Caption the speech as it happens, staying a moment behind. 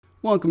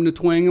Welcome to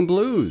Twang and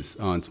Blues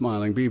on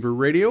Smiling Beaver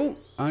Radio.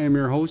 I am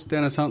your host,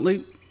 Dennis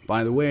Huntley.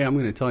 By the way, I'm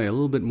going to tell you a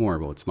little bit more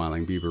about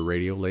Smiling Beaver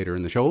Radio later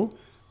in the show.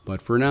 But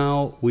for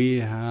now, we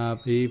have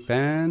a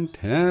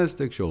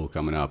fantastic show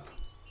coming up.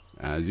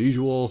 As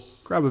usual,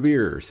 grab a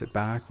beer, sit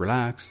back,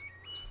 relax,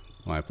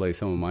 while I play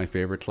some of my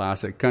favorite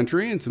classic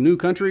country and some new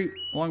country,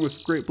 along with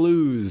some great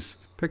blues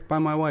picked by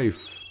my wife,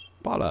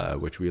 Paula,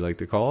 which we like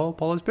to call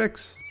Paula's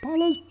Picks.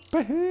 Paula's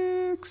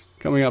Picks!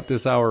 Coming up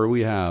this hour,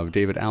 we have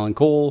David Allan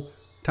Cole,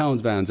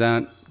 Townes Van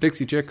Zandt,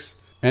 Dixie Chicks,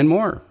 and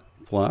more.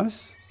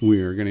 Plus,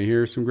 we are going to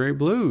hear some great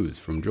blues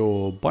from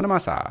Joe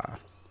Bonamassa. I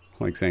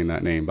like saying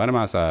that name,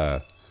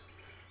 Bonamassa.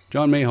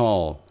 John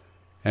Mayhall,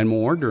 and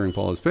more during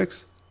Paula's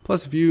Picks.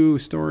 Plus a few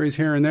stories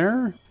here and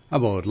there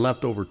about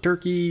leftover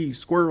turkey,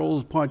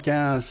 squirrels,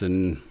 podcasts,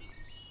 and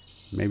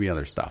maybe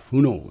other stuff.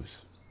 Who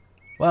knows?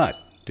 But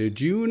did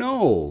you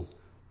know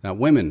that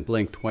women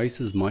blink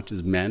twice as much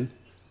as men?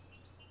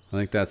 I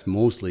think that's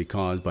mostly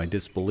caused by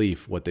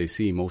disbelief what they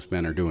see most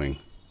men are doing.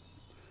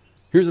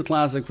 Here's a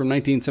classic from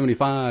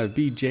 1975,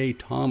 B.J.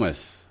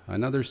 Thomas.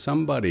 Another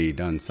Somebody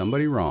Done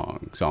Somebody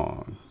Wrong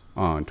song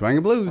on Twang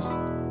and Blues.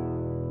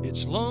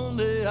 It's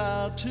lonely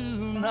out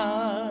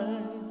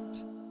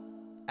tonight,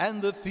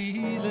 and the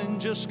feeling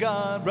just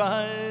got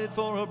right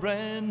for a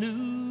brand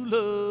new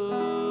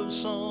love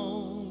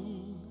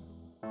song.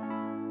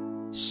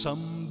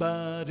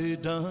 Somebody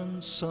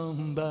done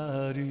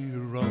somebody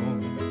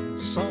wrong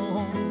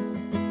song.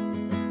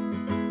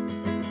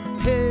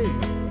 Hey,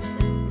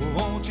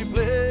 won't you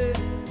play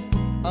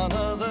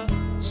another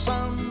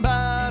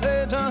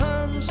somebody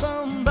done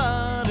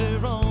somebody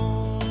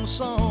wrong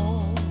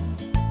song?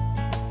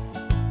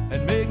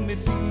 And make me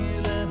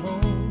feel at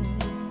home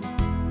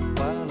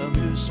while I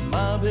miss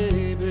my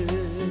baby,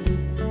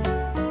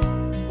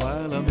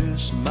 while I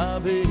miss my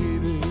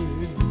baby.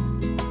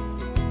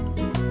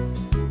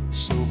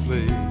 So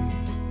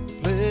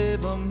play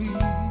for me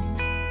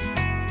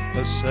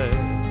a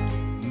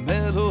sad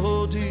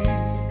melody,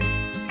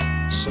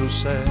 so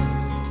sad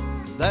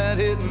that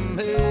it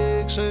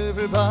makes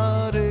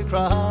everybody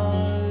cry.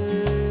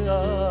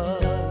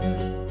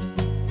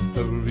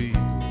 A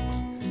real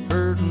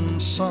hurting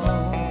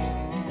song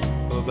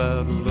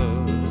about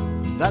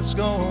love that's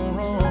gone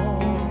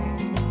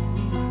wrong,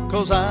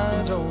 'cause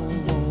I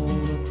don't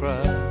wanna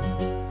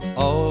cry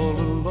all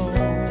alone.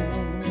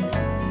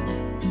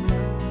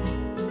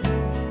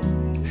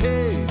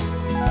 Hey,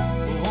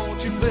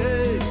 won't you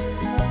play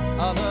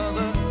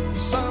another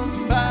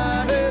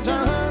somebody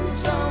done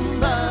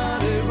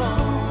somebody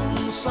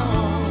wrong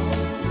song,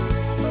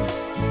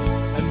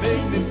 and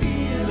make me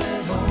feel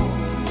at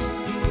home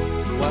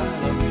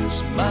while I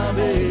miss my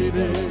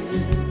baby,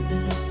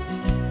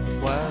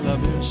 while I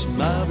miss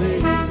my baby.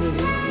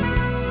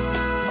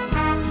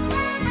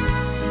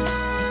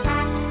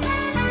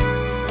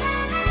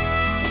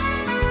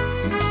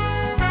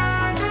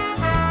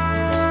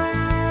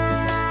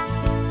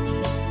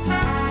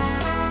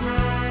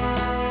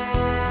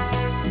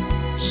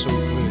 So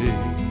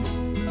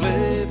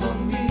play for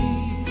me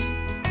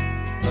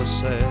a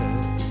sad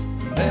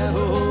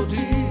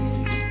melody,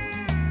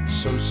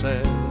 so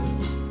sad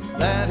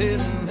that it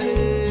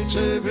makes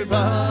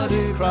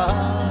everybody cry.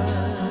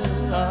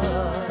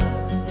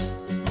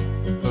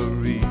 A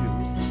real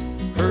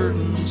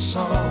hurting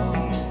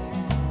song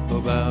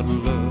about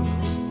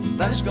love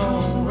that's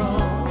gone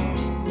wrong,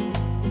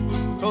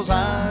 'cause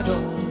I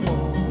don't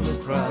wanna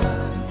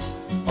cry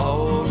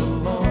all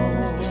alone.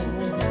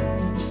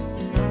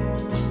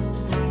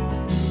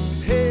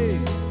 Hey,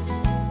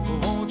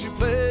 won't you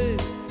play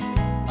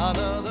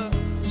another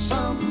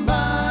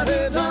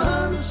somebody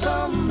done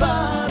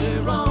somebody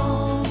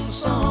wrong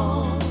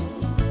song,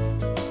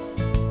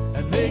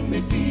 and make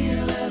me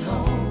feel at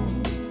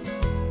home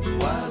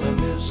while I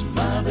miss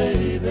my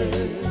baby,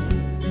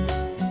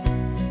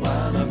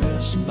 while I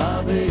miss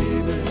my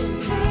baby.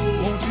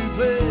 Hey, won't you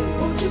play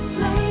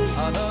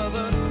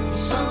another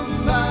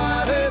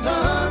somebody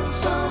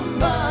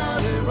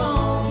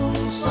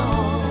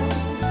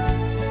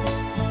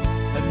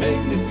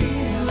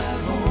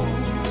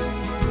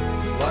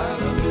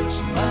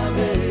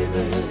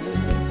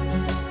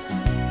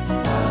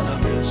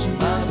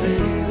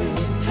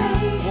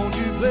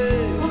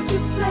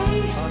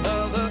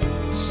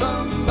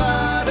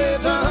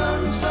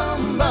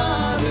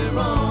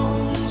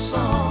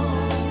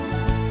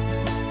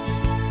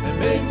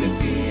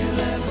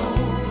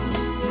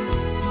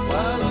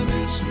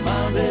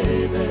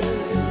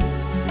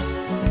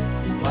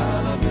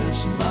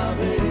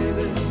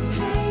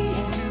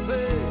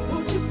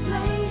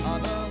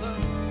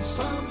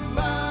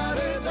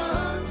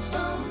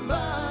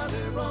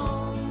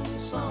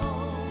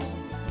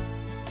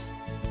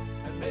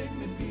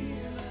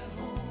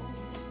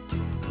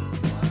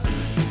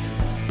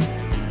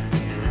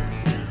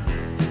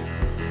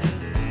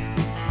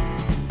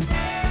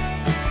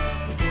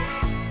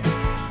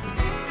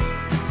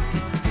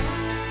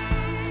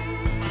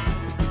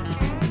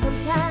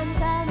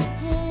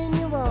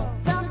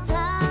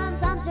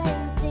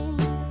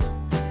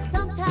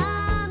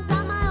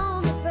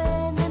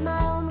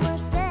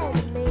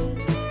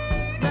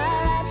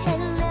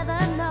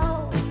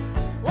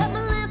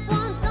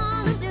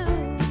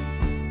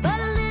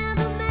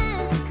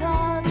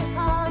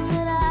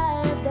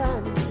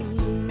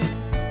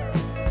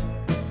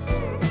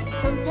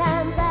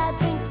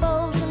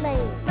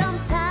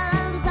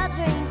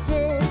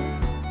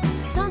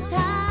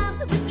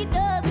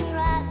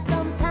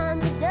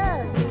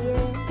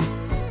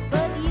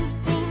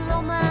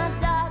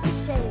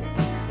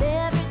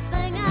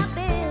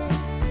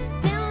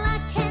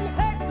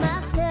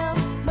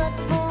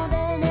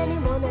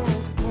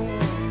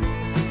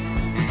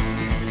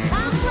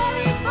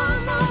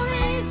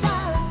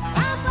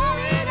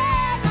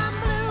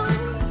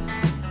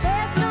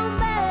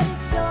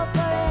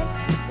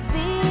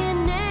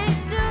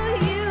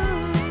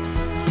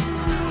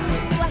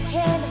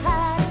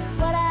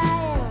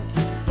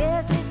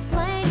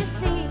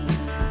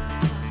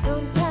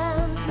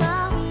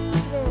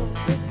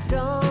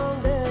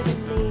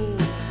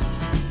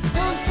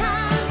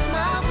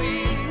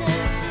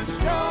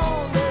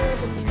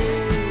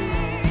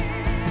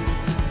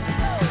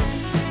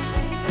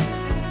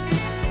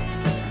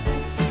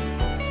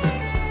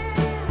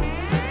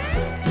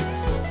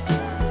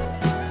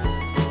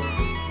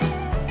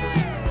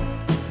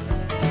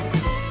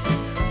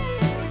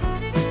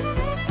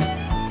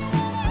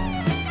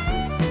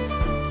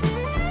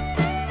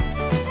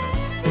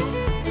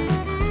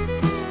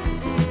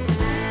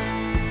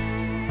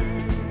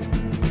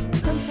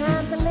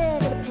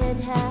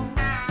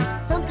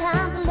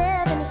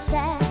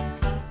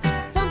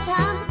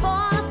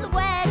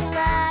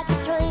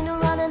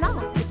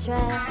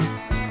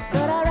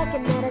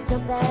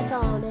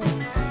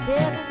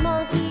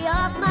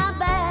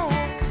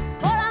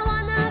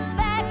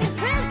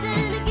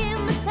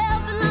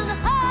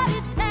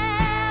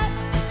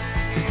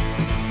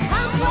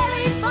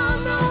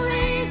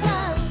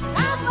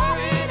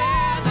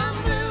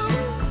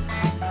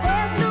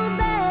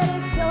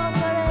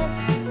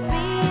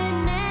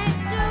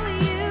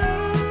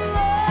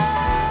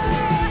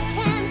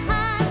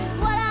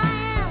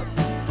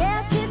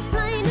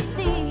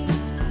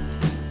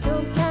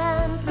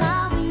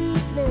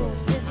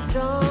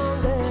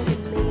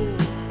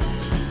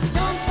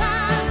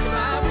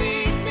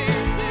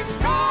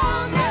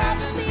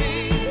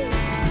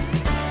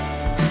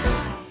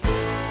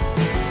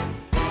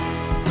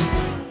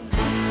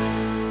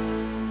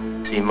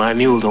my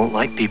mule don't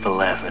like people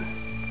laughing.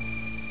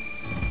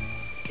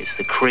 Gets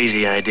the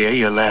crazy idea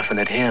you're laughing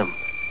at him.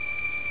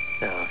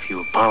 Now, if you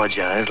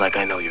apologize like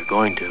I know you're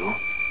going to,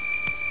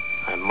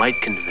 I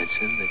might convince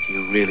him that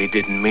you really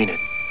didn't mean it.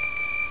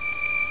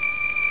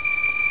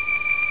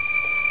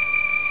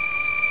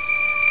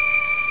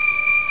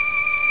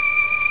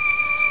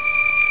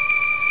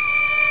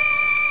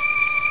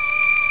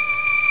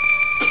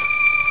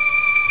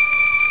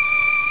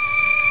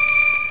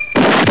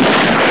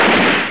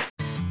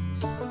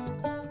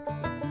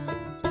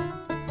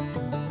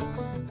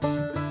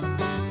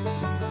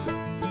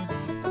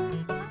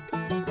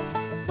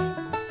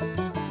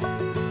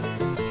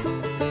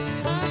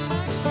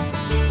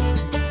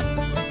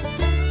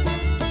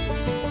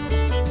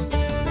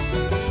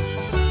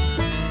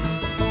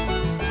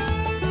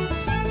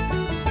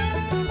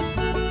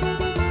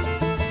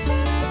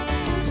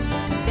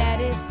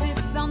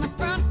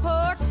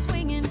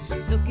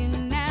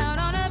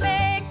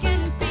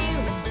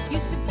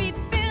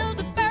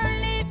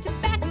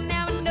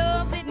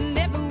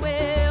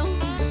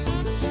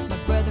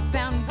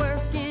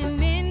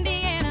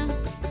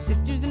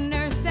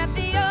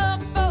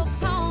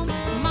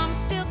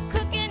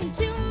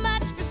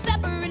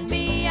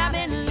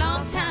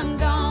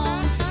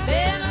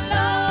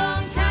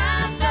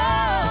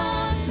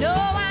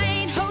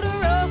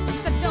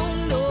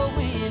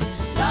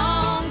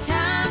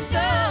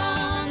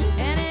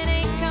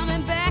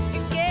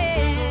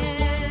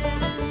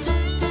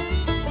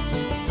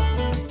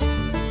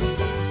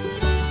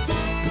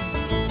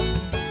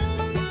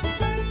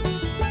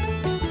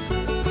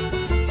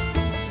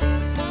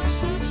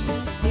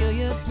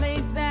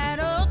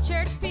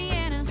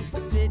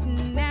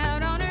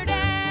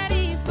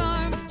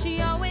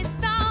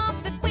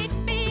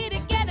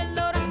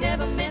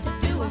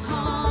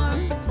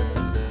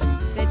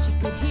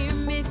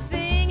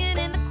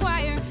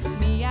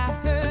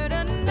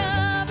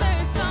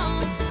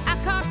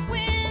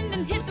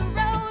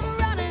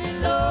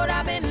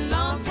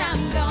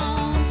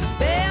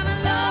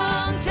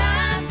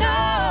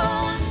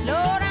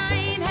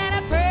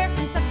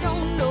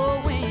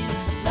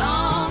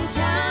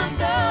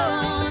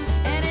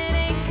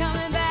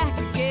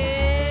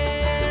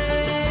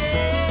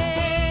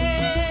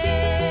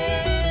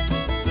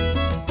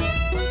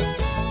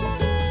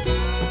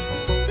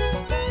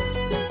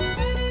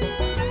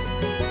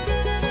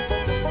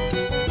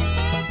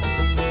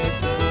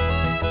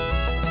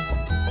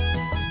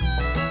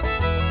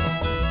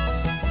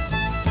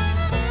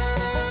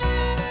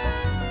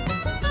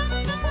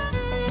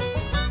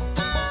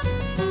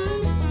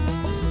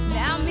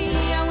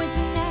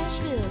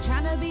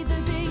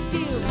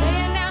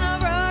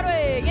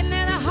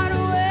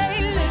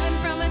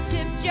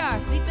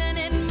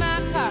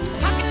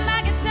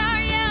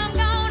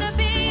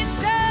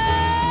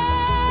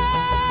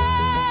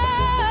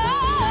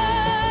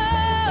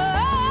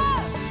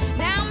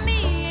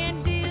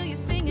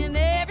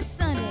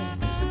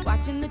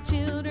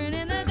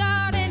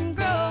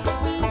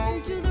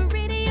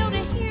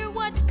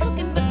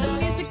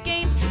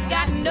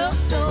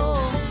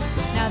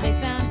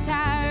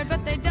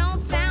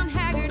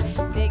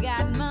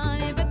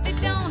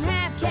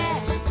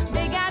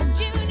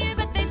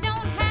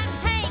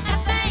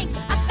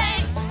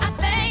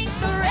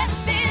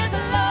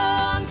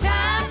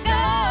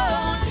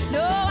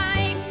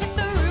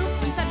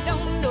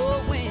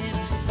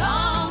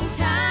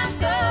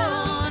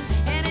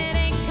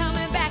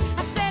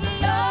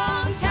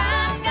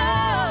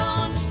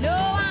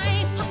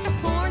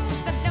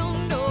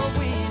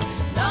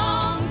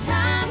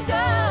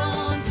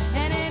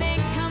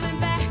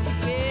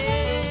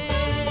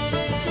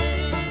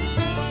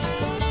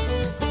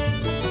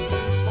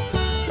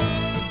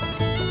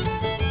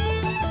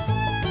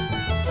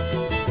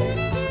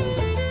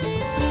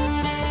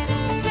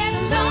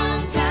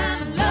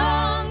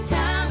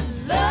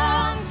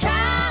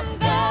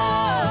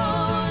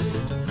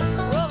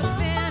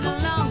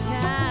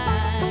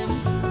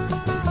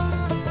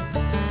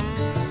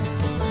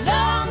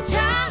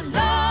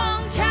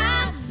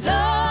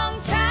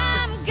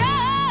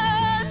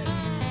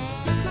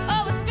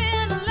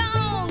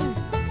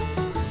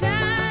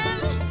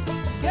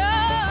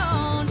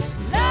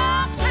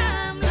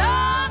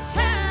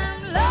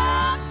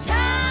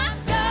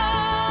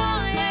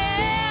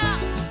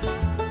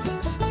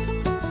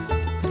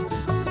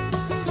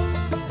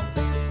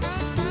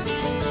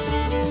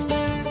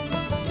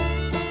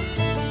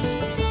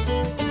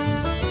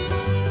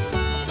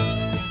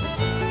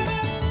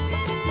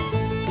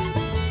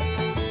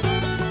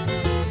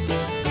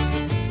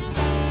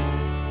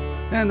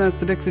 And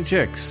that's the Dixie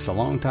Chicks, A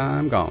Long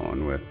Time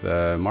Gone, with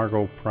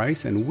Margot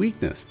Price and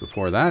Weakness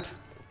before that.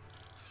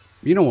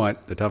 You know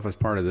what? The toughest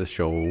part of this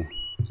show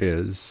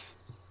is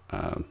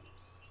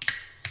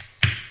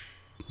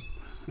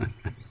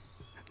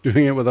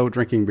doing it without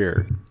drinking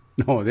beer.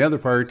 No, the other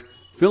part,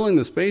 filling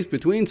the space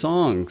between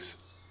songs.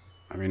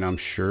 I mean, I'm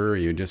sure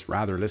you'd just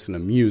rather listen to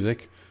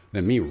music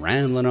than me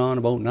rambling on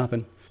about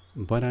nothing.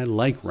 But I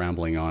like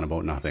rambling on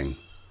about nothing.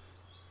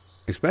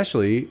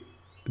 Especially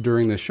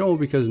during the show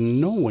because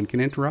no one can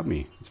interrupt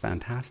me. It's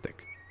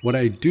fantastic. What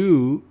I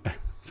do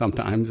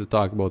sometimes is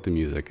talk about the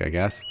music, I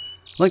guess.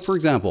 Like, for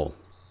example,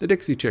 the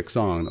Dixie Chick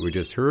song that we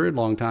just heard,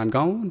 Long Time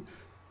Gone,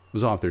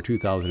 was off their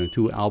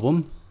 2002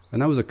 album, and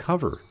that was a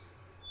cover.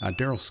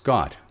 Daryl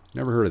Scott,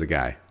 never heard of the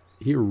guy.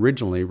 He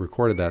originally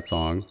recorded that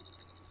song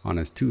on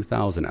his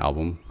 2000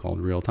 album called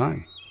Real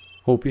Time.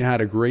 Hope you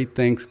had a great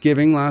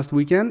Thanksgiving last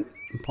weekend.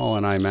 Paul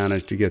and I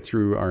managed to get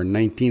through our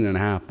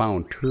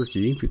 19.5-pound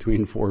turkey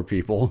between 4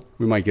 people.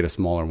 We might get a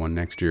smaller one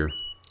next year.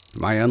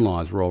 My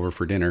in-laws were over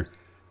for dinner.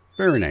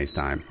 Very nice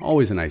time.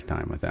 Always a nice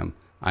time with them.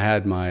 I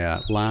had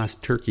my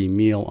last turkey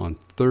meal on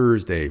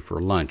Thursday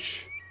for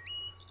lunch.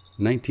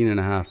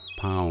 19.5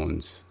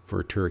 pounds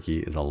for a turkey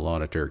is a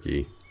lot of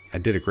turkey. I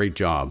did a great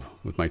job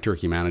with my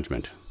turkey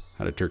management.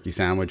 Had a turkey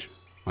sandwich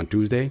on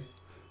Tuesday.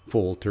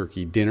 Full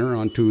turkey dinner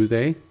on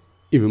Tuesday.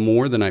 Even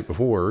more the night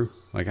before.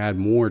 Like, I had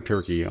more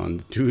turkey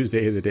on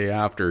Tuesday the day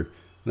after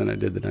than I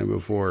did the night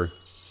before.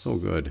 So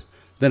good.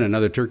 Then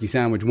another turkey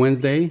sandwich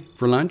Wednesday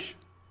for lunch.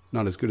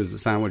 Not as good as the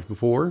sandwich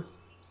before.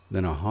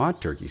 Then a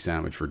hot turkey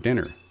sandwich for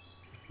dinner.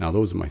 Now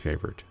those are my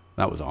favorite.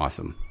 That was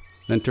awesome.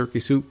 Then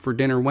turkey soup for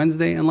dinner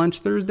Wednesday and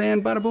lunch Thursday,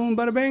 and bada boom,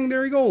 bada bang,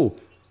 there you go.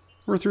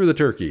 We're through the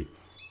turkey.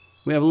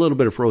 We have a little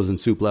bit of frozen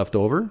soup left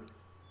over.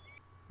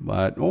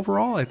 But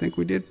overall, I think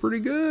we did pretty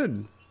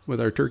good with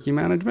our turkey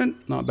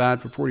management. Not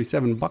bad for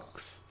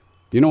 $47.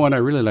 You know what? I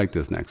really like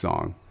this next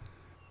song.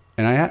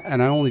 And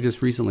I only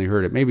just recently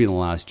heard it, maybe in the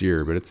last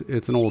year, but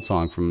it's an old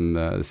song from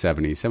the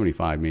 70s,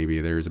 75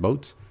 maybe, there's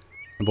about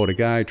a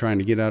guy trying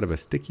to get out of a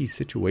sticky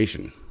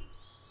situation.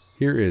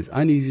 Here is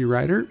Uneasy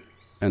Rider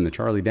and the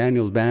Charlie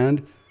Daniels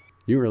Band.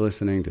 You are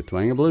listening to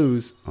Twang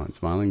Blues on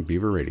Smiling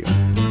Beaver Radio.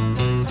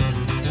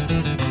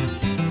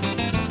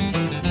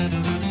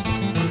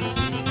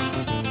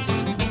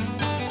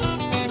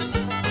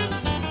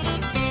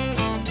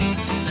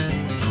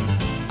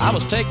 I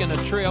was taking a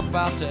trip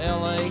out to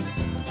L.A.,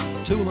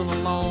 tooling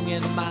along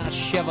in my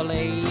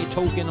Chevrolet,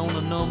 toking on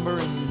a number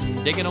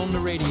and digging on the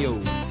radio.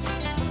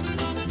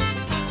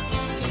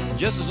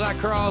 Just as I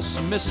crossed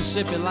the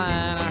Mississippi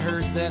line, I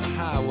heard that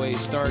highway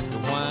start to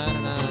whine,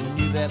 and I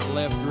knew that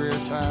left rear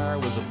tire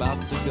was about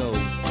to go.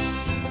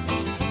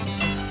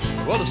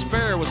 Well, the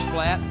spare was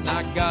flat, and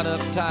I got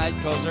uptight,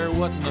 'cause there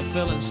wasn't a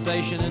filling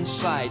station in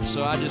sight,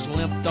 so I just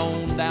limped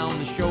on down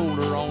the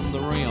shoulder on the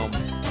rim.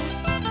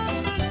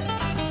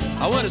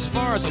 I went as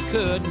far as I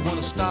could, and when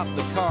I stopped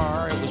the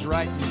car, it was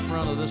right in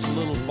front of this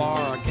little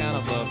bar, kind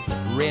of a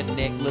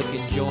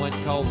redneck-looking joint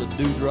called the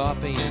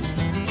Dewdrop Inn.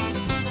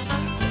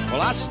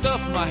 Well, I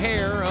stuffed my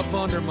hair up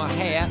under my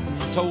hat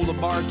and told the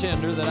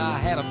bartender that I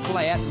had a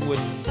flat, and would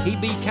he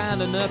be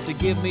kind enough to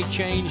give me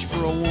change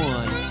for a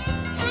one.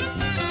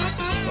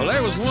 Well,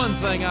 there was one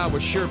thing I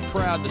was sure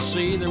proud to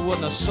see. There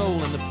wasn't a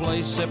soul in the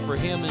place except for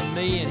him and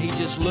me, and he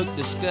just looked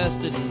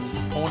disgusted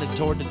and pointed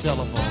toward the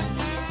telephone.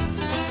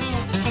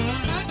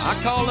 I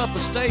called up a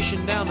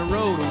station down the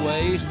road a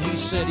ways, and he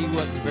said he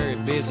wasn't very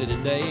busy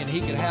today, and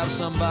he could have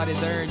somebody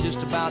there in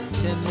just about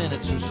 10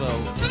 minutes or so.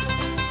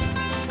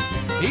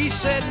 He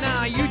said,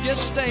 now you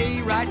just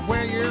stay right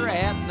where you're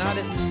at, and I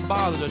didn't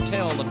bother to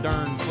tell the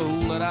darn fool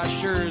that I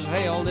sure as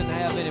hell didn't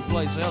have any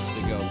place else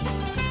to go.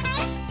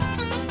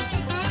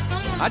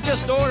 I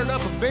just ordered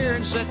up a beer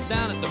and sat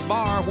down at the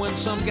bar when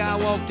some guy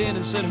walked in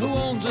and said, who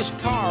owns this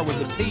car with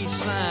the peace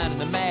sign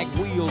and the mag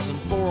wheels and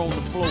 4 on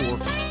the floor?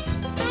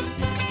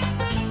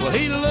 Well,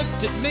 he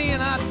looked at me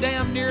and I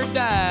damn near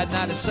died, and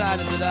I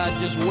decided that I'd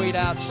just wait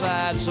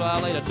outside, so I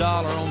laid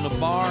 $1 on the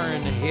bar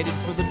and headed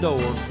for the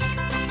door.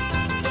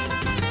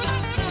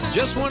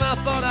 Just when I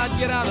thought I'd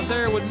get out of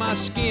there with my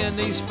skin,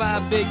 these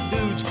 5 big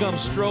dudes come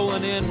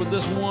strolling in with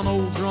this one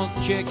old drunk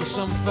chick and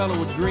some fellow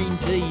with green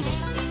teeth.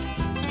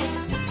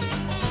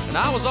 And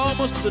I was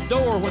almost to the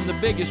door when the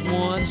biggest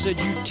one said,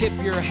 you tip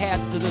your hat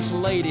to this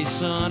lady,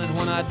 son, and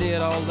when I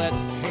did, all that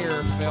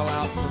hair fell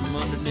out from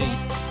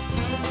underneath.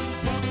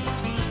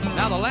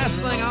 Now, the last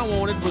thing I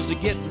wanted was to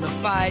get in a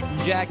fight in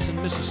Jackson,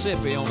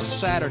 Mississippi on a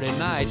Saturday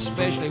night,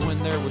 especially when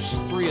there was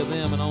 3 of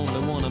them and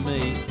only 1 of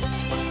me.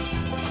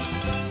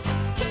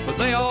 But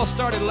they all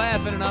started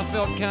laughing and I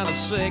felt kind of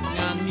sick, and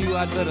I knew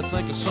I'd better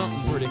think of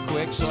something pretty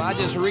quick, so I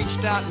just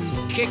reached out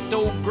and kicked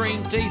old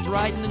Green Teeth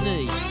right in the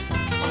knee.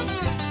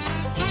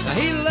 Now,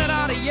 he let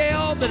out a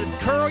yell that'd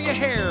curl your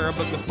hair,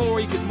 but before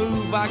he could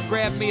move, I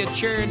grabbed me a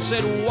chair and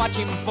said, watch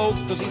him, folks,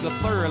 because he's a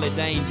thoroughly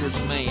dangerous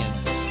man.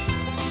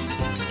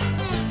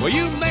 Well,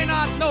 you may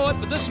not know it,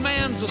 but this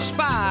man's a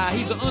spy.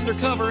 He's an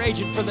undercover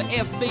agent for the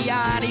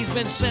FBI, and he's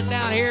been sent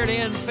down here to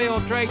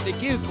infiltrate the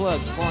Ku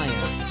Klux Klan.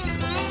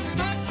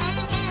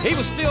 He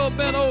was still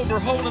bent over,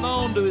 holding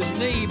on to his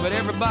knee, but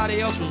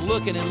everybody else was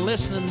looking and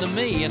listening to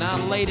me, and I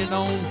laid it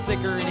on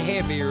thicker and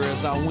heavier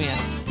as I went.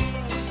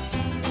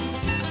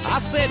 I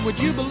said, would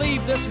you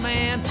believe this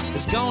man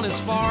has gone as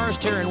far as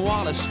tearing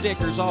Wallace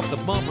stickers off the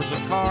bumpers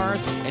of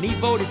cars, and he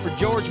voted for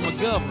George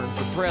McGovern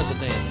for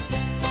president.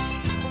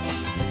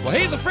 Well,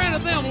 he's a friend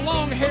of them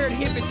long-haired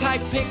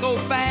hippie-type pinko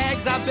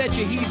fags. I bet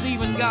you he's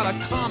even got a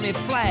commie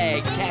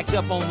flag tacked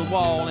up on the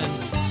wall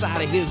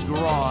inside of his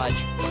garage.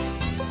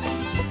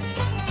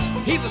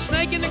 He's a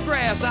snake in the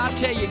grass, I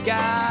tell you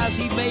guys.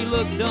 He may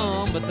look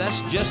dumb, but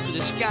that's just a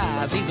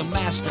disguise. He's a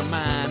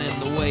mastermind in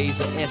the ways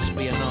of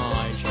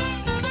espionage.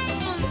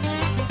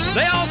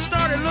 They all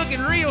started looking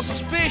real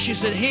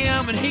suspicious at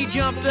him, and he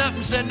jumped up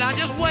and said, "Now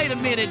just wait a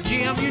minute,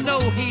 Jim. You know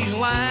he's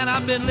lying.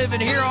 I've been living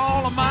here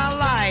all of my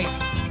life.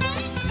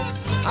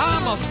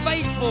 I'm a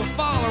faithful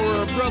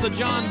follower of Brother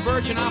John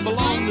Birch, and I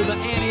belong to the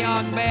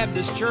Antioch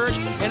Baptist Church,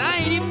 and I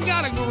ain't even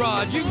got a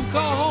garage. You can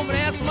call home and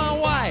ask my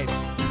wife."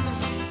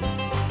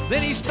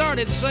 Then he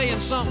started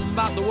saying something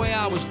about the way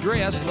I was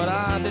dressed, but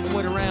I didn't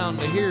wait around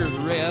to hear the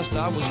rest.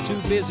 I was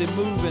too busy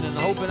moving and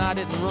hoping I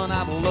didn't run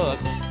out of luck.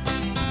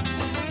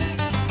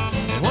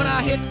 And when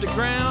I hit the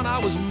ground, I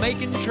was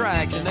making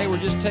tracks, and they were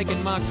just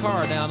taking my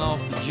car down off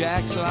the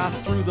jack, so I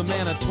threw the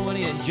man a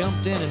 20 and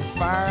jumped in and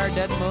fired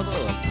that mother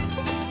up.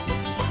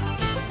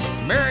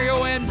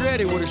 Mario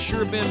Andretti would have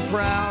sure been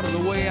proud of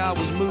the way I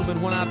was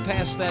moving when I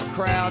passed that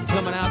crowd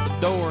coming out the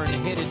door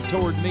and headed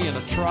toward me in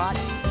a trot.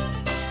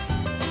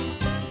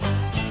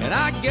 And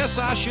I guess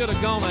I should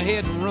have gone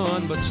ahead and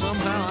run, but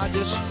somehow I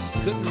just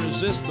couldn't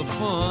resist the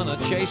fun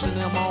of chasing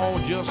them all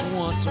just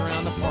once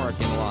around the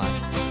parking lot.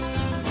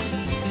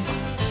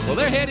 Well,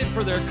 they're headed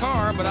for their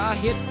car, but I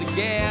hit the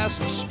gas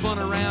and spun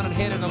around and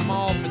headed them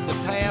off at the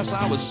pass.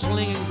 I was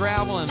slinging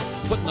gravel and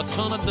putting a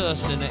ton of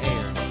dust in the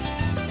air.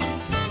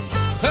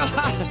 Well,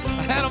 I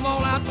had them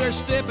all out there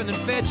stepping and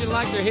fetching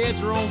like their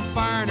heads were on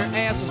fire and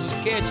their asses was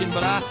catching,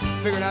 but I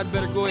figured I'd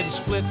better go ahead and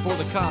split before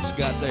the cops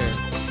got there.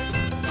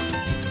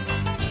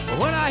 But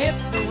when I hit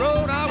the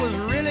road, I was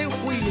really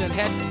wheeling,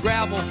 had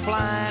gravel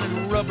flying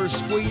and rubber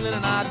squealing,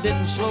 and I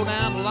didn't slow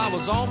down till I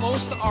was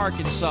almost to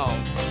Arkansas.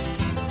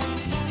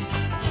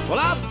 Well,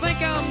 I think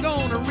I'm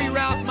going to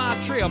reroute my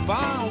trip.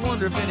 I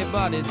wonder if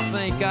anybody'd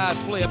think I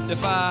flipped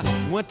if I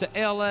went to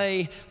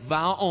L.A.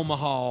 via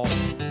Omaha.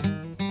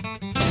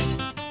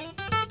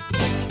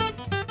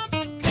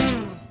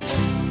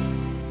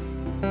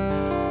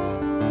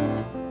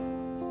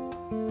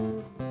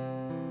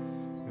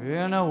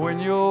 Yeah, now when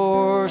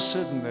you're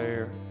sitting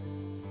there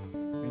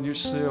in your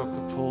silk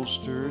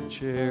upholstered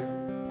chair,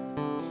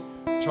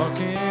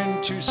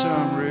 talking to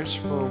some rich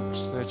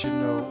folks that you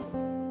know,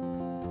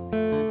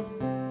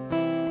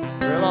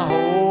 well, I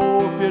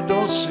hope you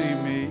don't see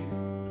me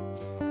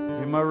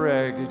in my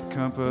ragged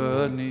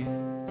company.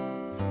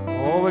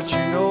 Oh, but you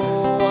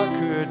know I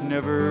could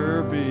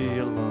never be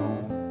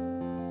alone.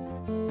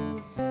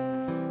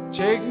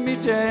 Take me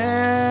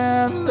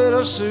down,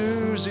 little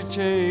Susie,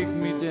 take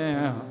me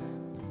down.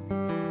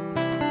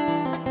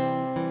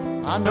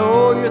 I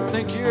know you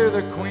think you're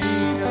the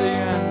queen of the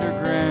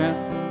underground.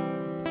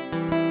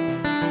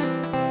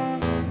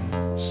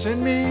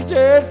 Send me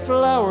dead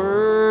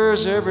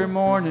flowers every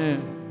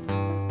morning.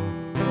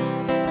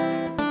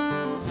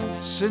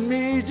 Send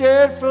me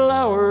dead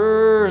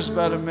flowers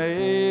by the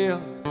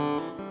mail.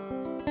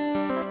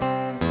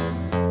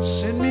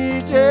 Send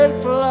me dead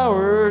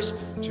flowers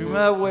to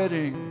my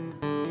wedding.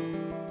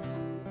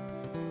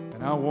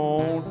 And I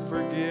won't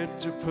forget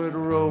to put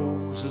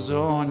roses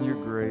on your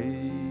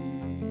grave.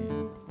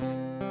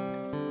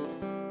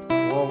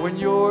 Or when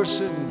you're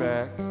sitting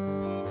back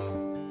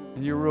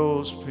in your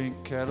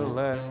rose-pink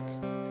Cadillac,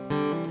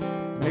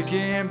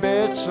 making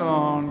bets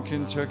on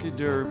Kentucky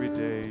Derby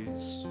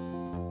days,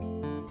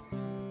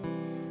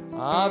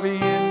 I'll be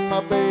in my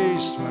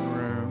basement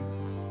room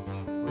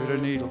with a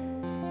needle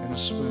and a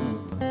spoon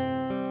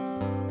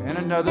and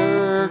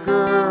another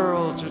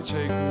girl to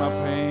take my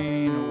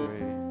pain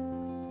away.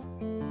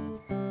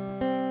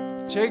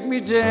 Take me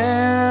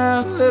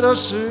down, little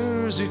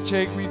Susie,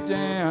 take me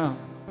down.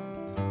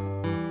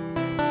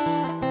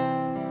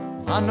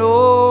 I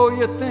know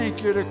you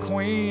think you're the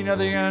queen of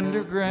the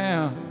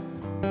underground.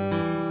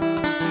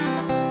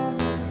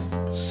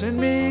 Send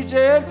me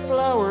dead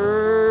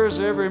flowers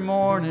every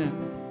morning.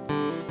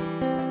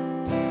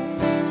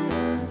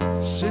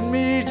 Send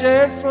me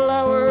dead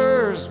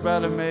flowers by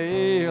the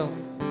mail.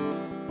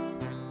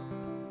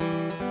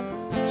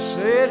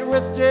 Say it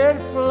with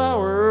dead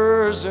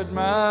flowers at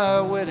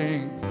my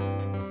wedding.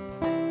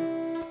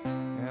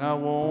 And I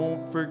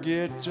won't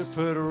forget to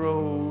put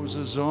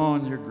roses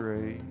on your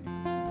grave.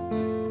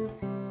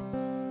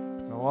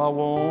 No, I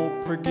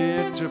won't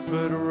forget to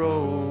put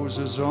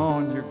roses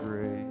on your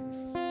grave.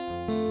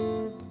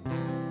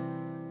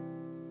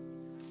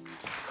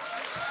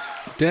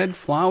 Dead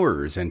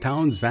Flowers and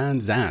Townes Van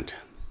Zandt.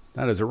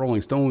 That is a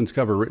Rolling Stones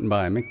cover written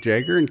by Mick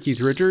Jagger and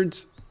Keith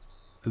Richards.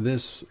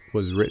 This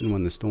was written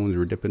when the Stones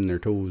were dipping their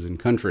toes in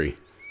country.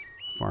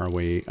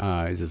 Faraway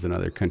Eyes is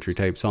another country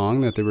type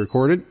song that they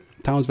recorded.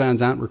 Townes Van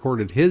Zandt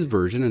recorded his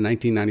version in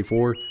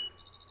 1994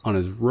 on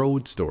his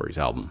Road Stories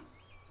album.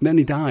 Then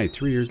he died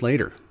 3 years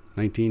later,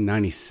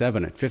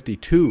 1997, at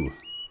 52.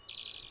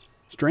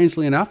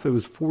 Strangely enough, it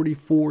was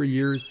 44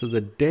 years to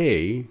the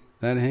day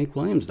that Hank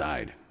Williams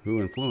died, who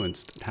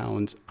influenced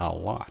Townes a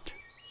lot.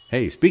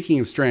 Hey, speaking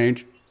of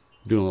strange,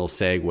 I'm doing a little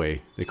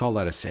segue. They call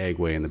that a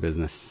segue in the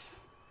business.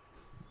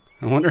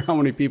 I wonder how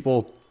many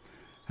people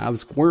have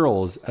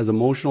squirrels as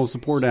emotional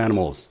support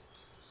animals.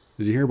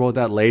 Did you hear about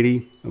that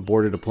lady who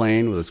boarded a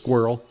plane with a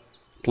squirrel,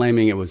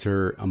 claiming it was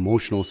her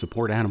emotional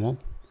support animal.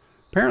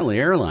 Apparently,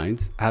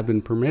 airlines have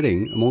been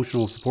permitting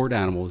emotional support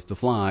animals to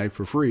fly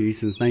for free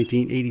since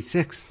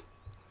 1986.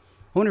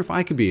 I wonder if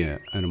I could be an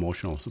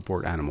emotional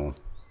support animal.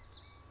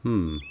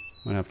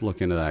 Might have to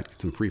look into that,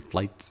 get some free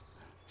flights.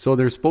 So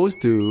they're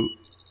supposed to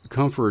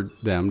comfort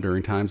them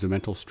during times of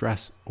mental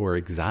stress or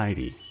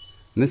anxiety.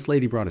 And this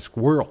lady brought a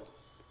squirrel.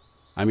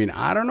 I mean,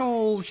 I don't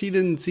know if she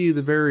didn't see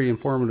the very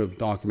informative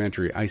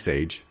documentary Ice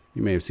Age.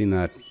 You may have seen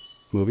that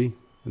movie,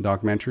 the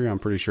documentary, I'm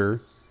pretty sure.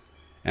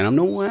 And I'm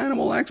no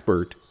animal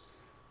expert,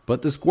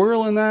 but the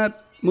squirrel in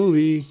that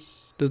movie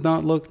does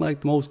not look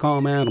like the most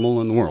calm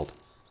animal in the world.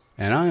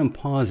 And I am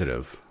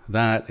positive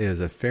that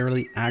is a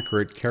fairly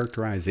accurate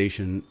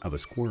characterization of a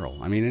squirrel.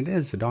 I mean, it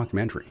is a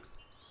documentary.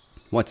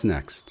 What's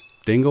next?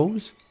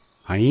 Dingoes?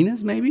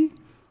 Hyenas, maybe?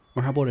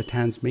 Or how about a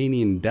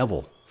Tasmanian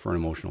devil for an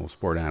emotional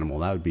support animal?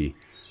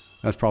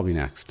 That's probably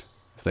next,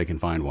 if they can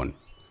find one.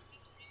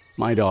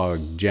 My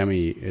dog,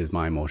 Jemmy, is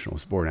my emotional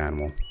support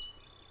animal.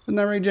 Isn't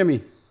that right,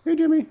 Jemmy? Hey,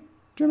 Jemmy.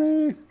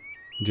 Jemmy.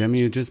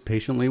 Jemmy is just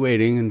patiently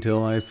waiting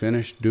until I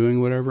finish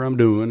doing whatever I'm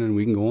doing and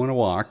we can go on a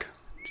walk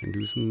and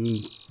do some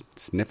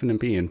sniffing and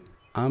peeing.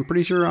 I'm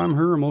pretty sure I'm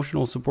her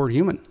emotional support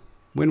human.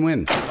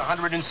 Win-win. It's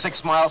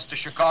 106 miles to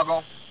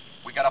Chicago.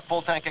 We got a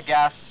full tank of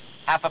gas,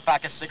 half a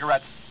pack of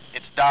cigarettes.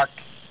 It's dark,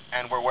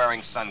 and we're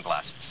wearing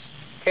sunglasses.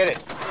 Hit it.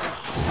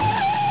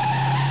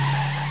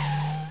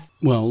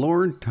 Well,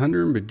 Lord,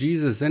 thunder and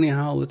bejesus,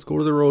 anyhow, let's go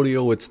to the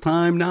rodeo. It's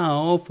time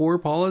now for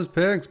Paula's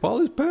Picks.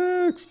 Paula's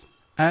Picks!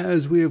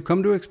 As we have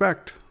come to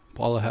expect,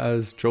 Paula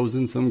has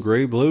chosen some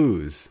gray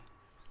blues.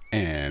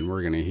 And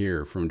we're going to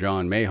hear from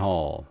John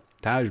Mayhall,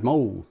 Taj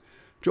Mo,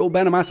 Joe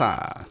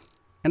Bonamassa,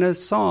 and a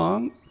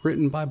song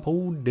written by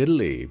Bo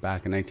Diddley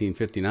back in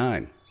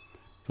 1959.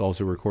 It's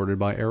also recorded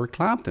by Eric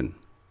Clapton.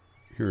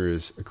 Here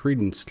is a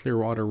Creedence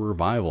Clearwater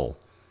Revival,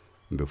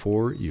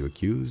 Before You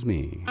Accuse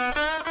Me.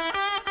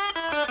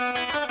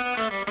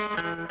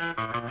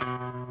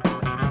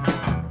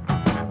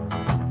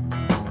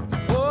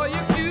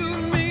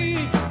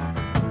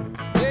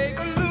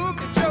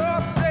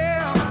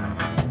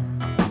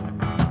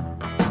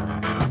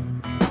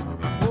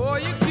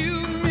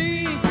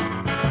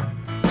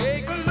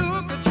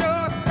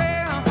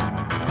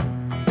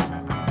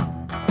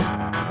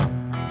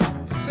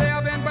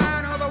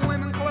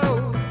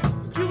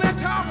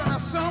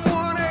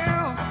 Someone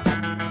else.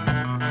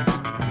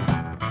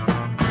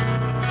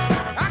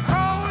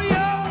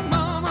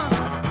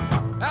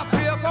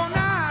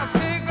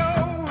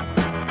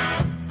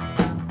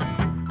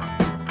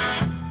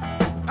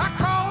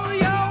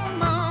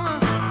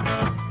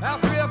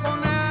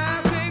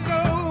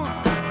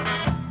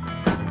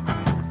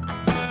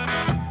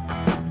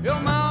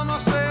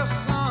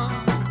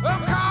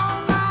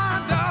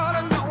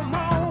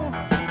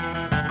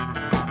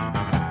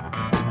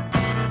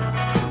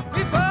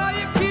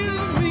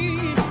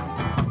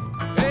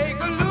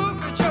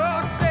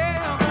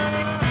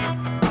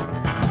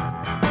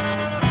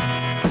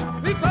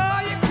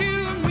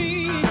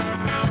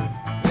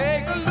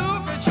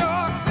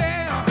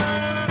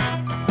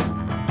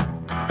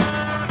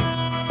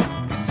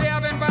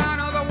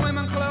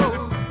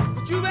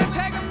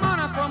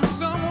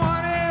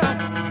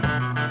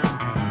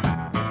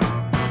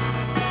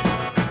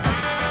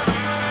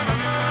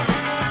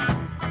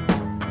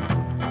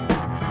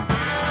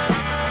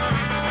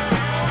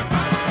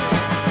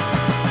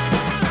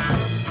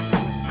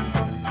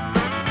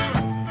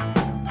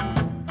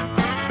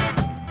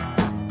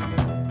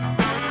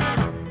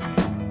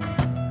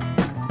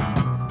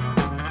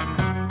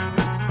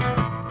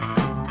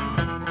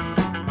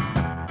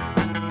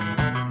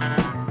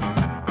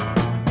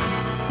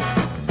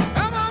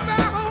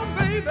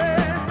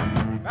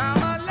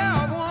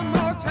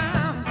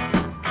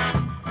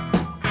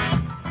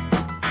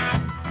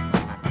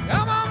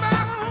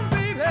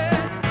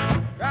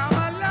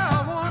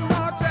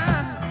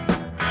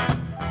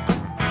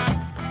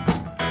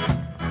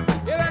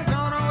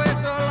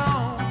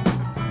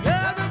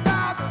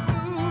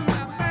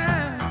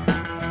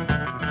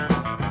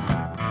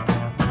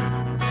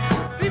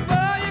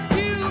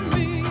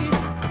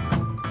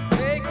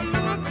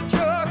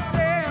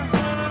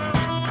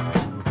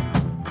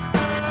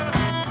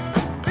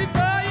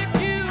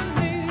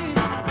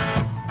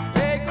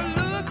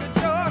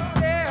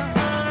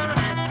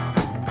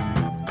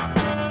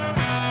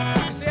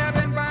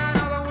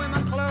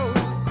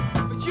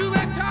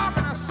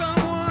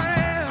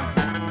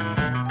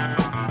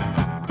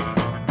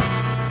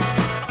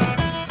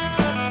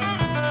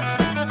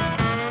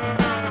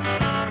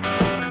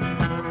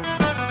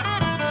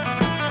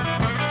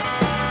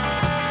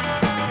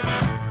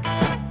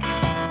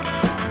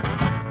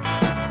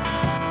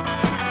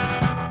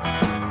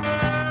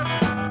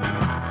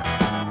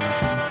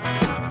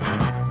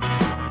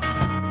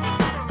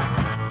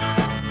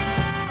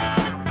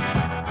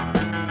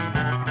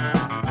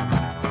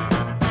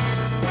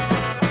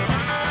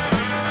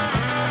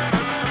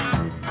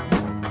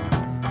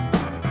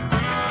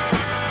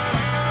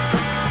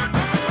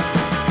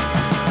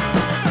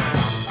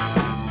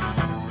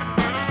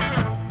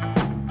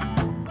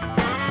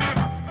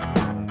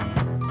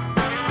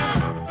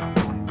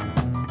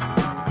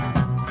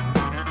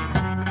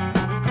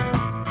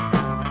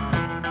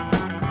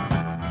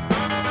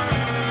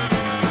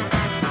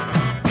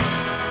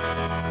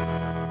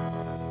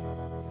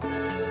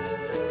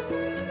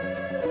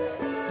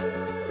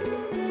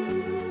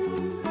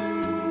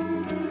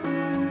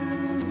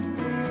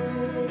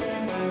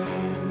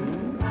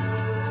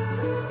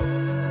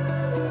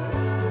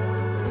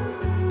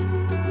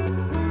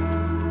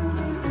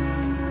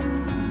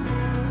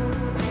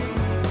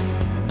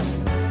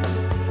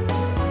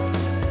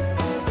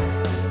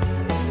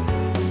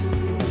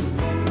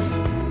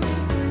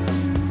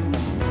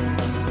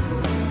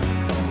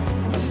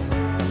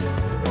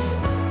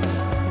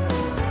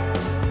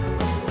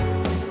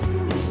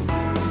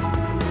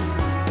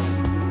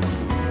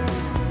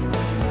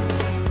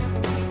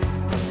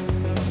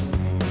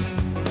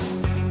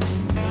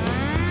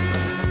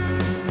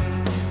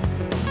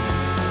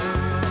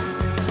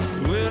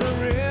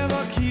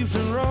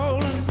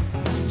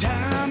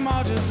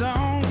 watches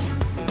on.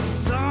 The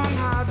sun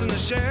hides in the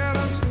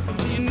shadows.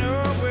 You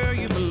know where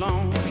you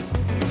belong.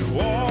 You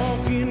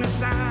walk in the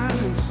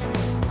silence,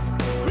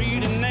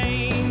 reading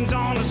names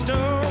on the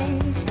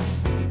stones.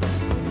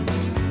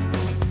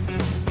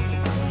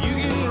 You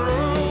can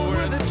roll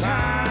with the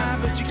tide,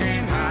 but you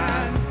can't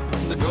hide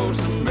the ghost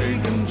of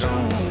Macon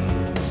Jones.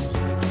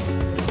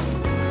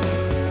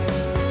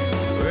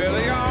 Well,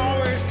 he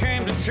always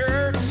came to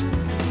church,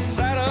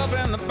 sat up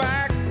in the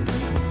back,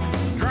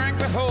 drank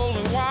the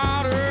holy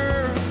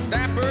water,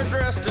 dapper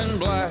dressed in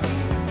black,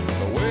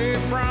 away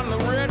from the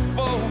rich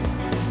folk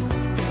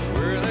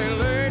where they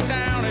laid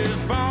down his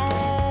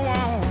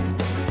bones.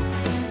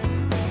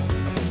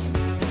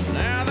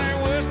 Now they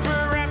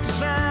whisper at the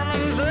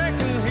sermons, they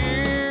can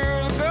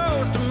hear the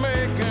ghost of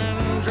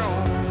Macon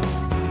Jones.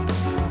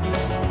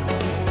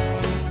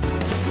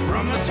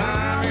 From the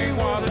time he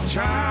was a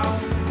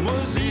child, it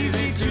was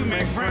easy to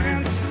make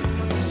friends.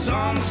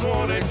 Some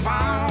swore they'd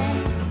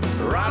found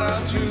right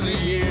up to the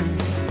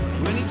end.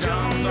 When he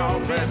jumped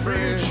off that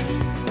bridge,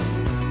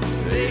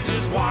 they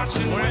just watched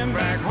and went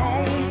back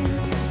home.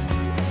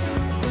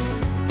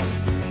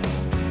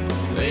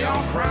 They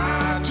all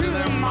cried to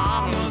their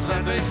mamas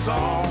that they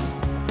saw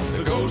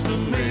the ghost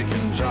of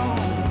Macon Jones.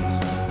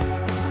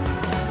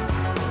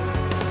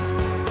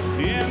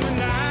 In the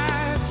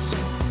nights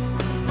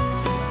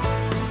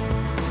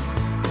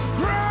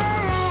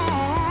grown,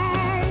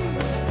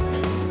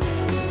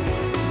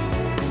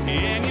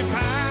 and you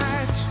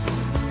fight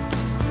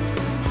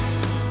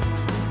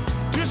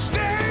to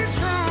stay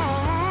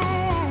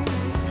strong.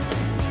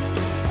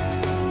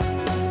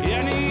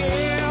 In the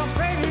air,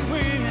 faded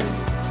wind,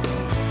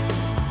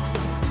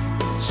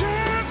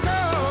 chance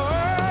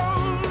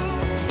goes.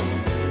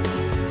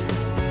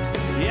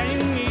 Yeah,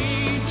 you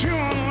need to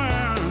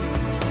unlearn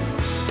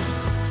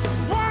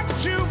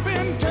what you've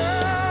been told.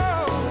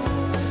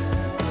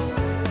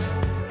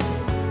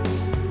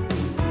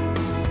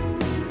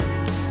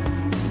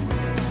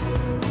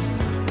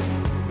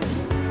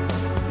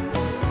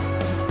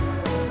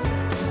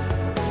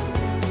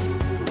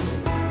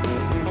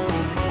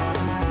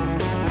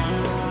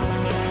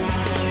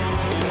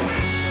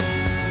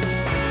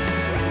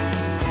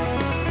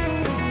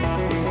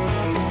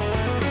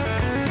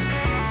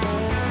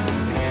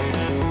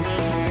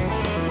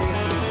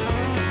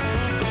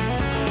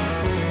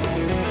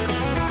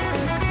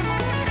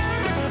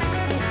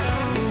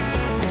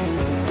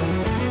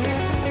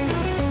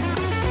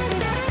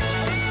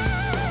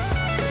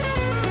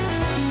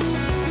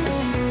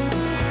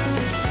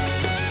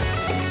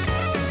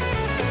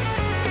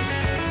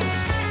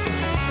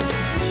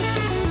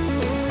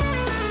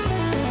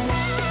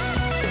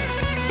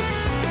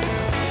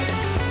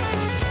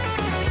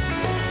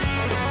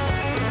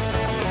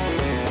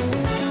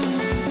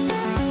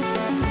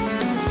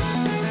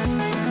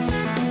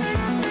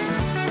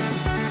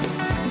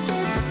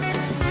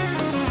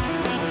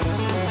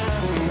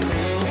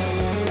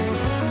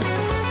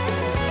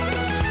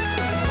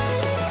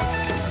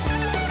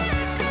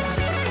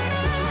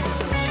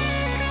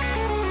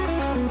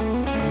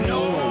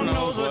 No one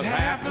knows what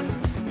happened,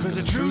 'cause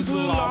the truth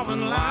will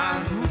often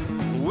lie.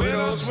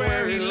 Widows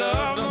swear he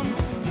loved them,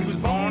 he was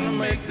born to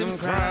make them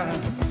cry.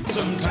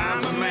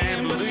 Sometimes a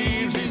man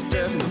believes he's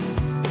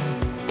destined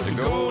to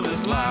go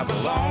this life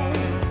alone.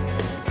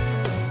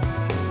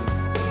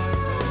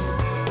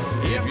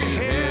 If you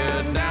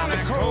head down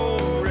that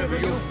cold river,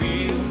 you'll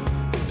feel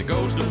the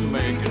ghost of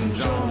Macon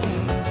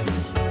Jones.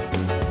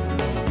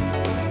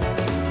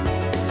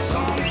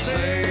 Some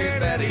say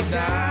that he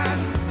died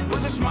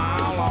with a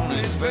smile on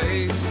his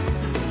face.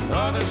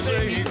 Others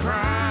say he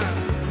cried,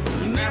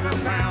 he never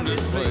found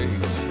his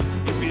place.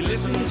 If you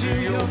listen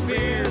to your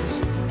fears,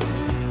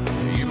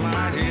 you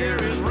might hear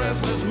his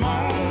restless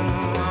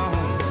moan.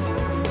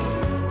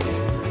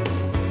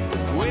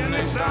 When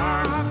they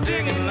start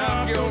digging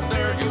up your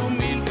dirt, you'll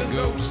meet the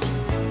ghost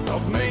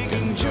of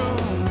Macon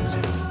Jones.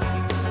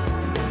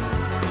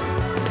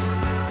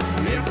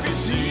 If you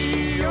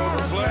see your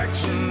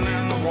reflection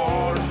in the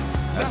water,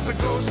 that's the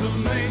ghost of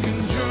Macon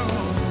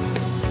Jones.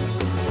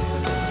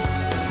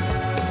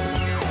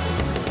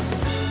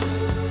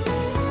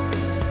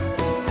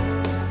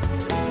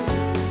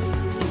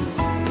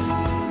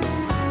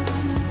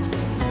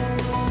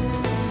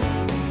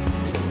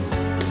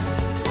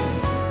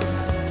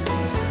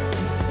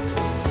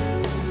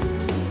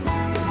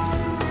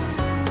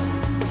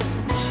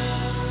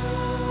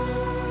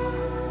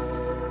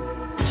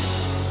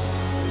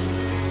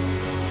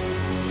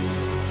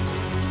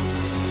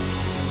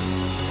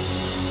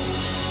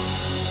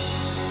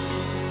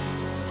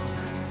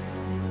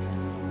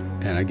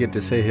 And I get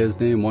to say his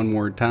name one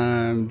more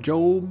time.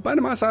 Joe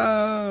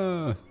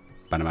Bonamassa.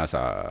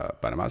 Bonamassa.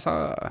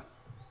 Bonamassa.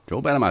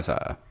 Joe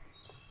Bonamassa.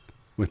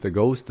 With the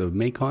ghost of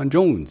Macon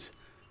Jones.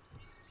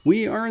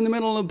 We are in the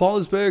middle of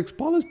Politics.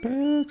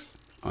 Politics.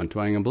 On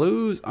Twang and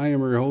Blues, I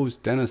am your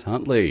host, Dennis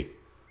Huntley.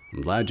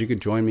 I'm glad you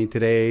could join me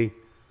today.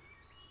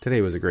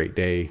 Today was a great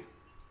day.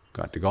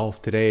 Got to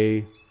golf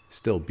today.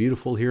 Still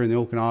beautiful here in the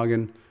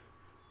Okanagan.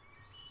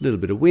 little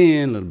bit of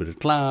wind, a little bit of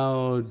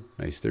cloud,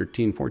 nice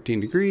 13, 14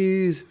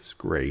 degrees. It's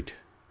great.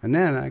 And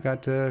then I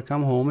got to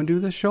come home and do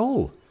the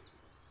show.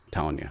 I'm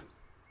telling you,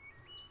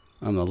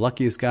 I'm the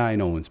luckiest guy I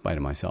know in spite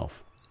of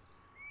myself.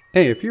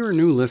 Hey, if you're a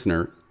new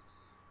listener,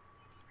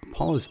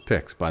 Paula's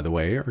picks, by the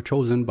way, are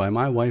chosen by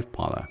my wife,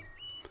 Paula.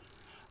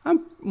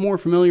 I'm more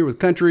familiar with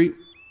country,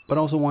 but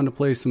also wanted to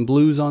play some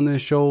blues on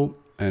this show,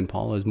 and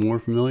Paula is more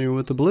familiar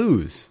with the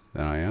blues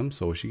than I am,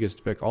 so she gets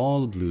to pick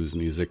all the blues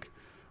music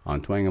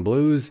on Twang and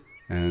Blues,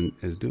 and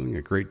is doing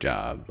a great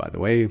job, by the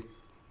way.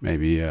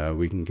 Maybe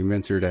we can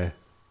convince her to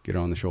get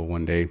on the show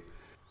one day.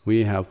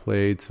 We have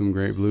played some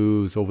great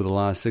blues over the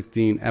last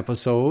 16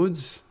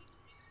 episodes.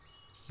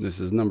 This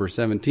is number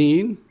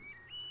 17,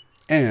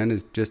 and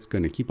it's just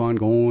going to keep on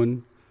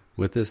going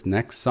with this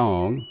next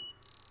song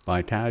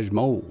by Taj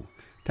Mo.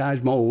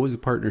 Taj Mo is a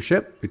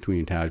partnership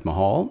between Taj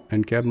Mahal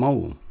and Keb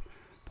Mo.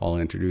 Paul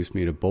introduced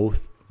me to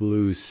both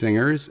blues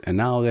singers, and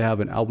now they have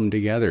an album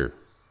together.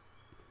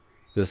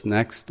 This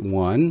next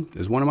one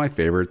is one of my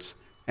favorites,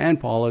 and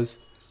Paula's.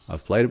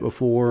 I've played it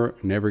before,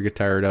 never get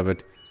tired of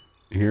it.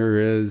 Here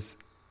is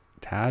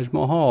Taj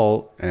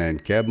Mahal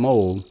and Keb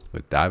Mo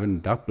with Diving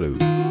Duck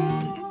Blues.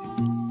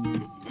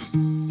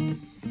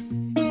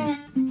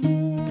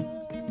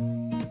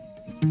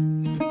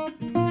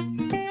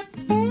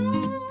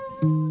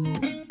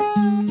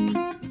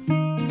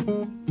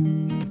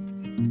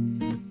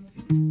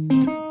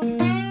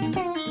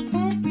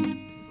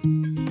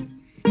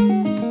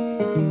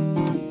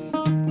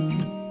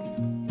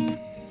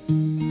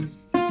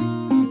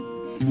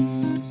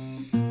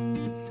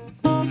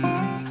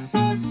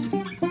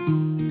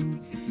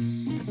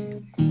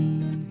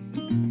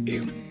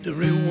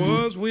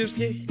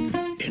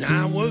 And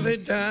I was a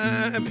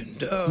diving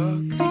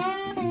duck.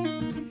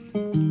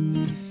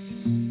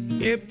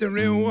 If the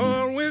river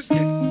was whiskey,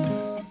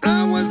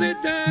 I was a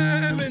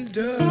diving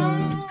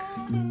duck.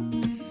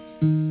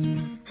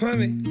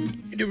 Honey,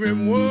 if the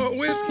river was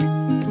whiskey,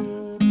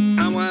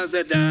 I was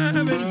a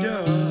diving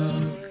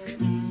duck.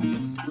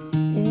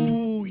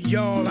 Ooh,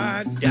 y'all,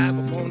 I dive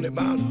upon the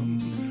bottom,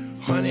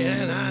 honey,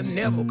 and I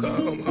never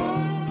come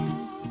home.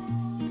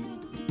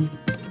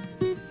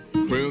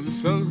 Well, the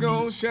sun's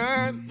gonna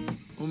shine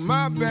on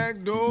my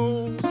back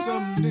door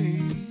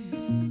someday.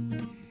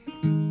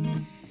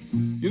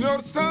 You know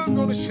the sun's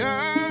gonna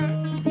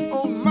shine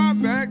on my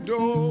back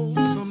door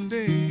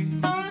someday.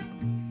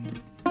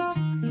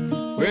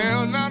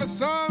 Well, now the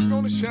sun's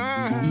gonna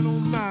shine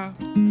on my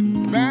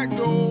back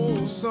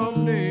door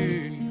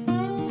someday.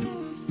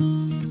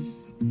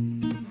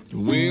 The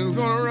wind's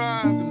gonna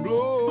rise and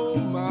blow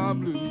my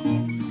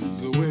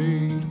blues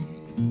away.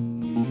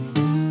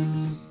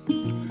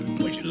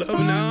 Put your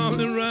loving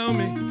arms around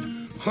me,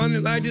 honey,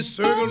 like the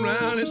circle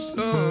around the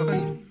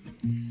sun.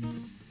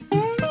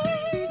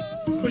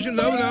 Put your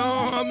loving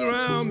arms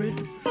around me,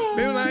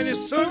 baby, like the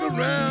circle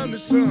around the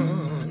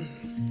sun.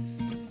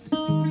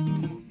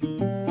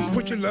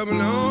 Put your loving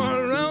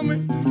arms around me,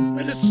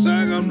 like the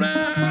circle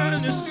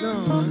around the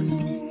sun.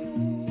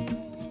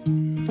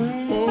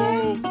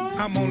 Oh,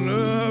 I'm gonna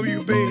love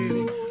you,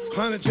 baby,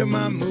 honey, till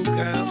my moon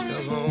cows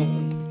come home.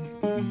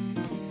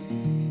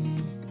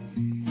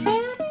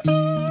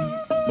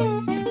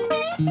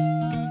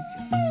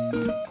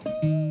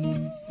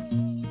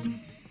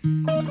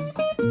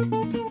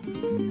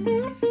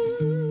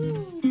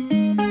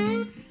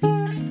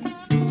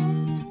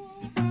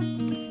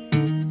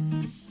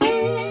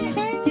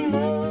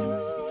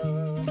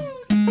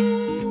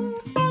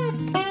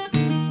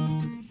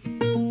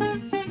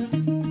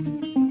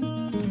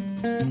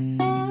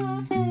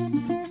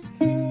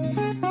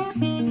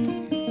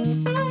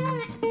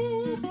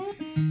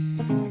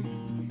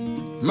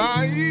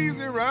 My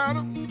easy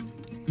rider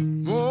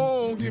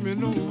won't give me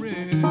no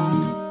rest.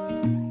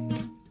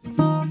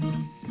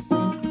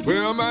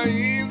 Well, my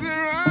easy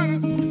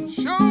rider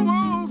sure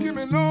won't give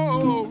me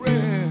no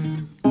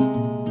rest.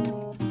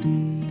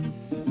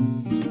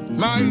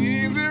 My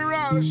easy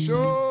rider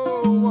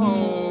sure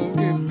won't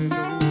give me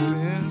no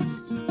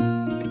rest.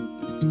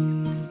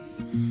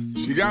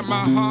 She got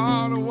my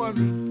heart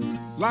a-wondering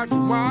like the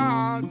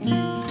wild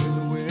geese in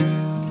the west.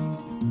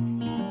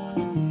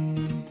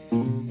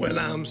 Well,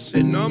 I'm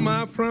sitting on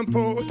my front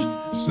porch,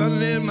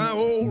 sunning in my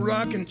old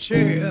rocking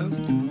chair.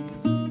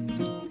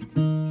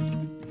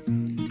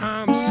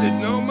 I'm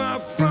sitting on my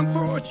front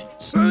porch,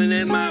 sunning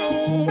in my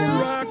old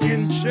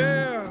rocking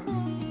chair.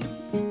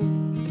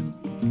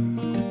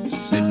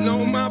 Sitting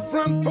on my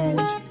front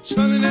porch,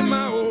 sunning in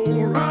my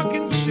old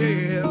rocking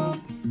chair.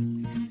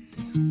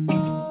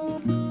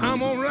 I'm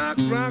gonna rock,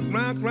 rock,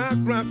 rock, rock,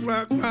 rock,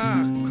 rock,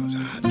 rock, 'cause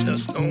I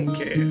just don't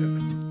care.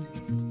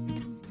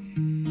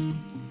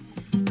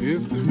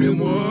 If the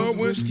river was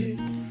whiskey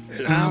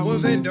and I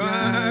was a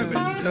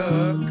diving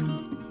duck.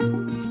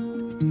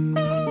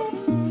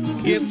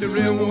 If the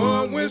river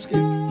was whiskey,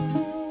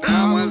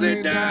 I was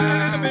a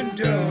diving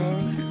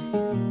duck.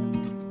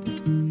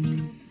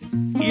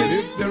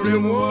 If the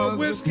river was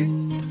whiskey,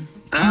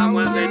 I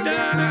was a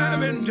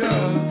diving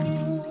duck.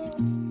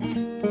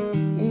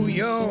 Ooh,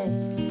 y'all,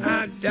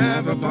 I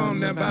dive upon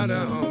the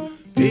bottom,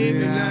 baby,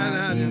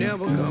 now I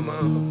never come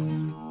up.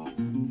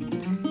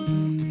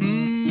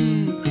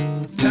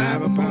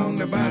 Dive upon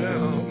the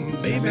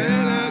bottom, baby,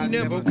 and I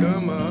never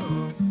come up.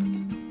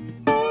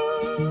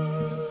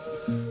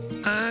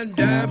 I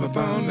dive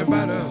upon the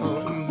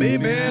bottom,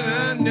 baby, and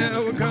I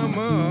never come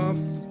up.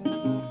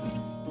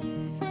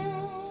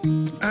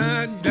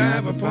 I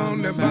dive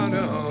upon the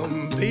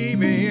bottom,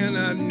 baby, and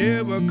I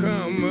never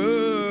come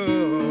up.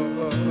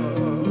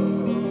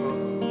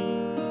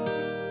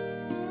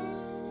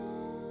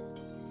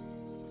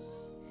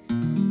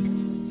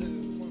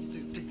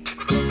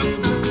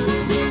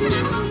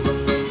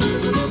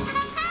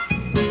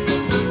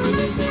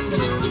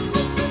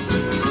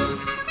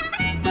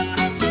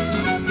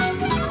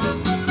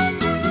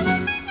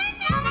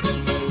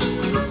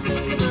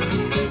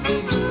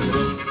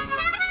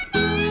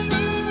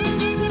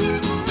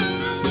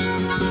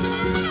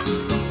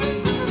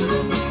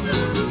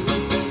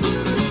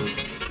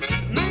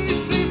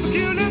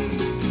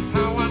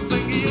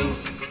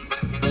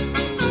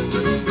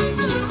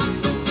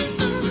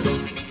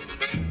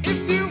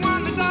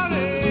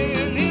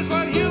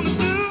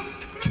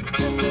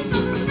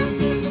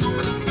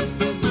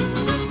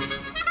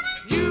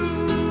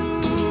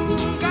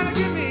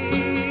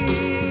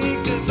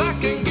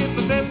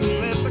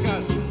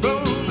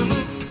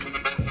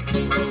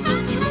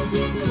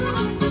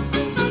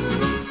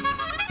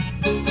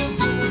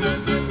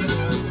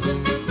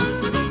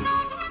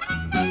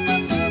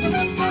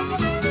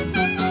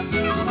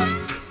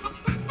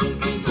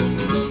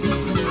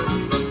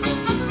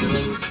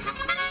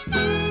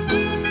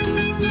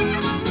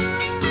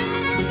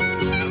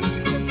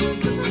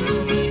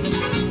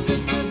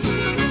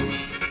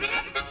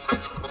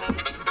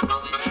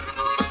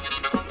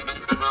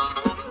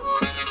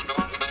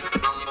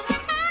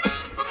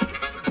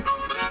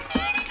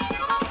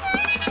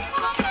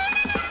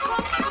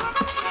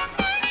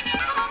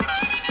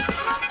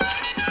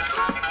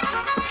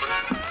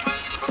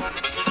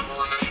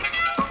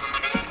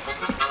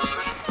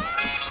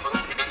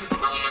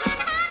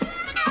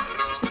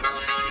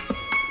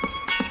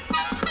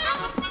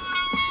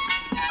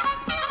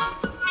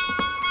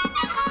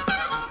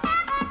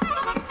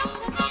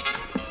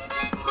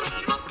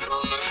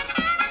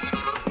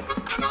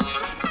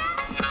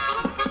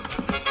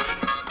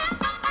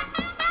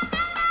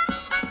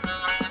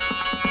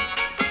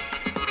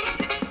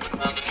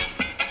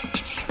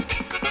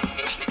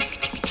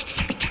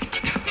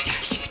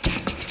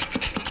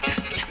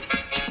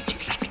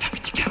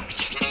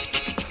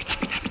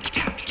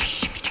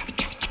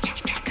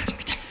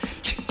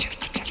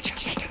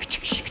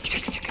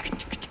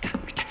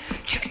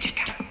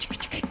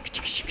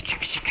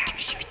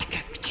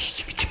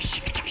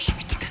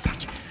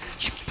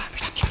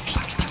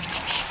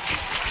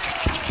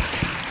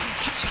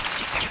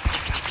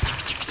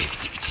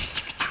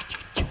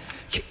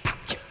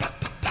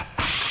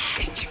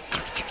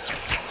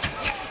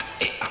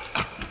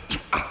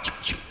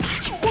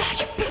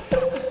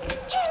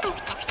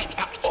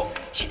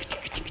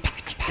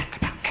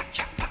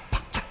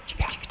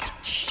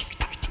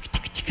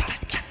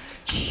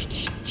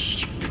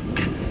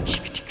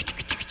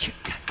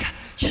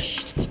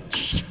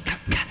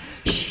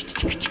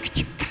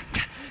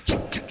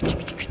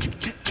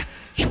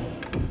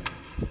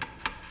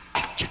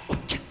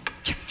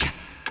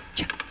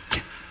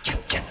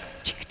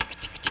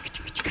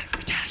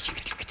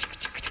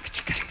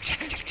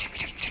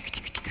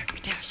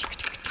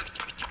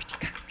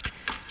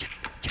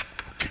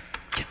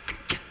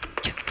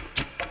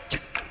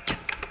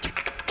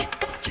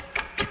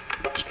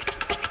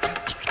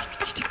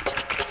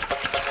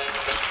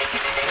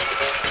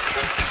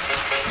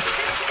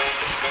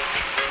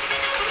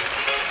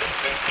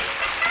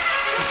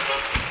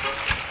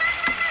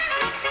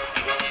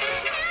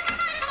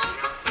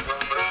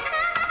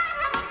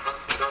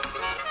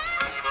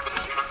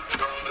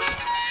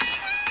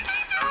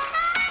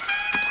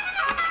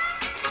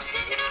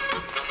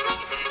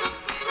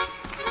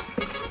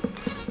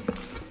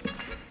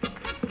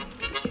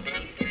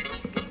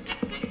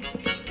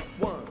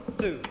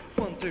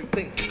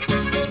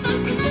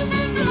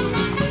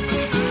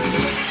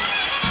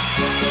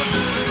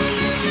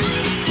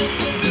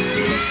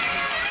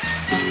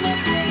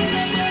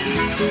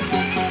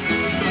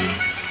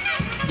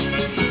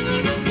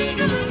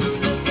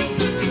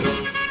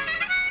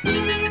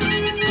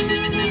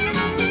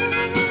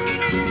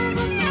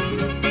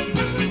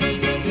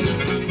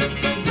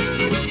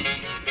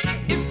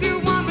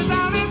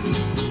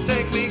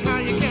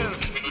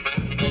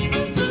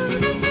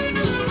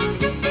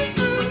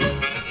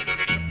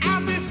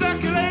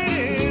 Circulate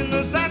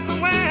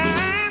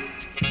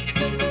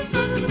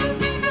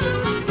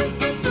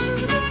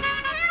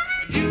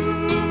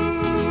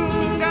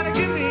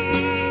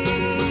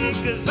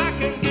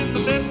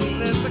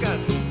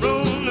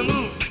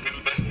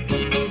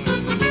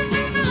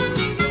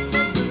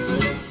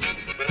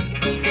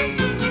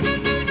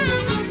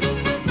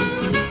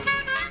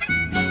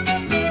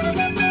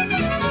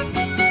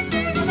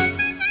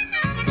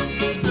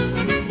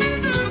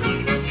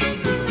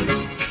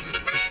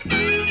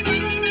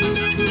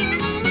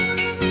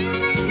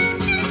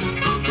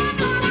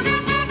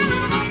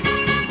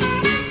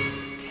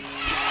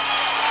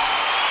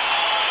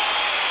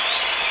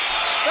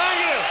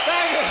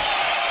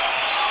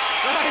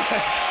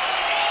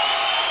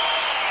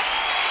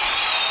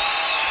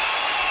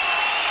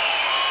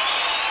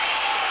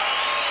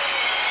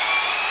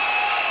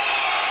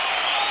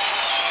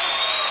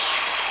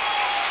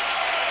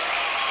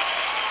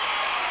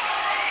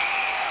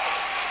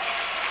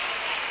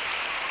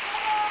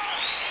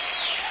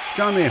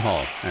John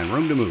Mayhall and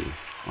Room to Move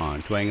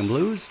on Twang and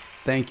Blues.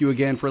 Thank you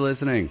again for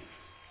listening.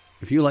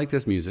 If you like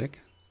this music,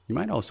 you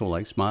might also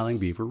like Smiling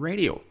Beaver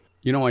Radio.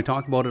 You know, I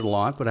talk about it a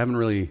lot, but I haven't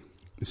really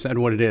said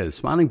what it is.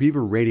 Smiling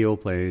Beaver Radio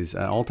plays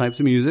all types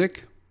of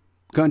music,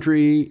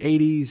 country,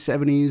 80s,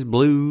 70s,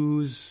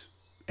 blues,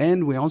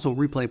 and we also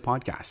replay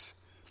podcasts.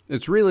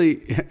 It's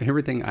really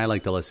everything I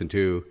like to listen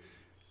to,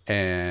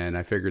 and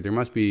I figured there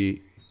must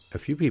be a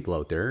few people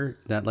out there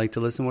that like to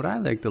listen to what I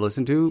like to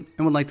listen to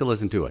and would like to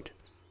listen to it.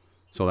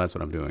 So that's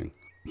what I'm doing.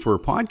 For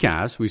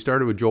podcasts, we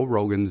started with Joe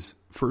Rogan's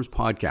first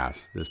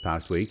podcast this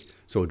past week.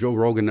 So Joe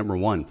Rogan number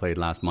 1 played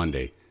last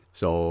Monday.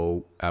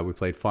 So we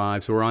played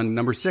 5. So we're on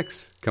number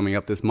 6 coming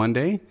up this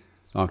Monday,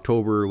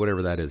 October,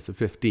 whatever that is, the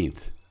 15th,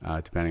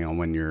 depending on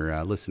when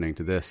you're listening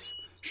to this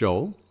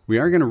show. We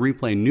are going to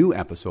replay new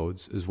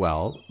episodes as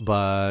well,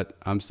 but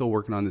I'm still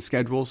working on the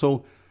schedule.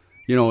 So,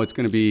 you know, it's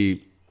going to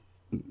be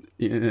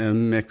a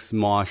mixed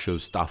mosh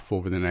of stuff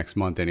over the next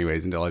month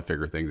anyways until I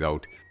figure things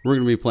out. We're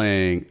going to be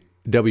playing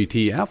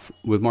WTF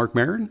with Mark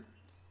Maron,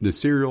 the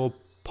serial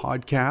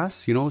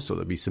podcasts, you know, so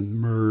there'll be some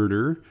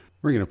murder.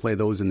 We're going to play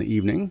those in the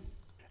evening.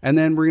 And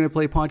then we're going to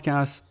play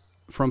podcasts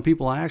from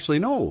people I actually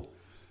know.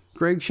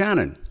 Greg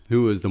Shannon,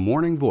 who is the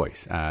morning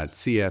voice at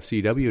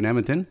CFCW in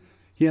Edmonton.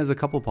 He has a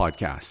couple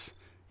podcasts.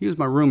 He was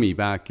my roomie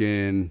back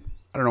in,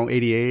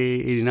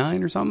 88,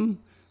 89 or something.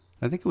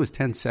 I think it was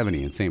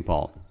 1070 in St.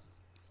 Paul.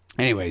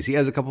 Anyways, he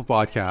has a couple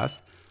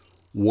podcasts.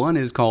 One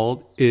is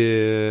called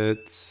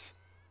It's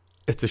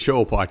a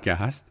Show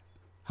podcast.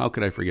 How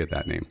could I forget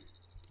that name?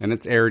 And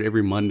it's aired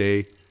every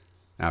Monday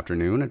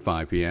afternoon at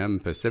 5 p.m.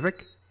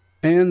 Pacific.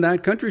 And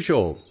That Country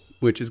Show,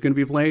 which is going to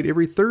be played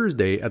every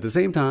Thursday at the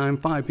same time,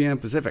 5 p.m.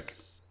 Pacific.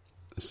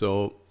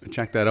 So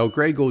check that out.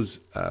 Greg goes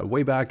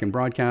way back in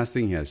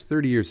broadcasting. He has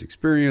 30 years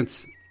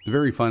experience.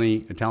 Very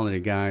funny, a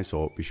talented guy.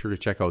 So be sure to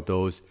check out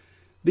those.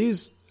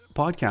 These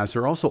podcasts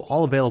are also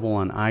all available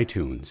on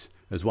iTunes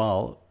as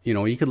well. You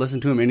know, you can listen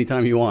to them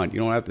anytime you want. You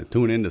don't have to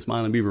tune in to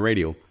Smiling Beaver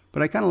Radio.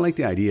 But I kind of like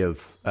the idea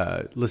of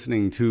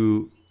listening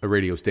to a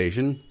radio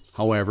station,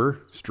 however,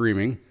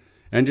 streaming,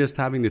 and just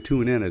having to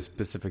tune in at a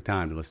specific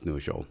time to listen to a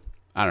show.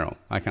 I don't know.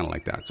 I kind of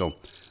like that. So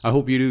I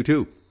hope you do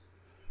too.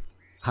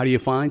 How do you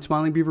find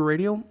Smiling Beaver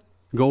Radio?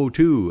 Go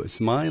to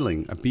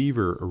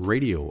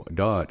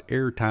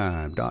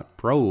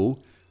smilingbeaverradio.airtime.pro.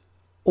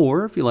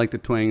 Or if you like the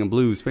Twang and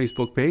Blues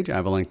Facebook page, I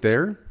have a link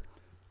there.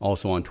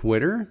 Also on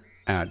Twitter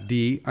at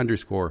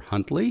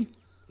 @D_Huntley.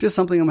 Just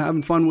something I'm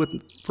having fun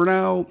with for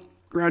now.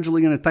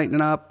 Gradually going to tighten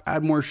it up,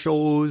 add more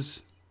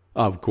shows.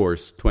 Of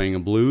course, Twang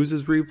and Blues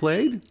is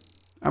replayed.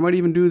 I might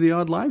even do the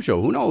odd live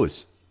show. Who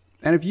knows?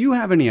 And if you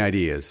have any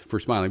ideas for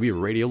Smiling Beaver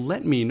Radio,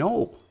 let me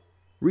know.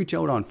 Reach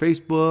out on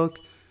Facebook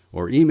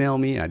or email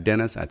me at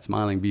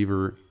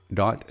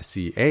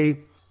dennis@smilingbeaver.ca.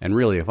 And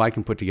really, if I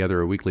can put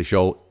together a weekly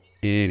show,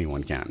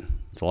 anyone can.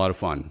 It's a lot of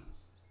fun.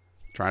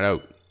 Try it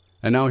out.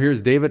 And now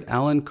here's David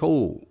Allen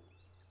Coe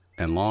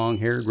and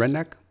Long-Haired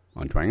Redneck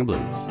on Twang and Blues.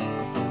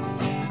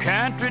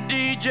 Country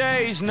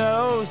DJs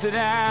knows that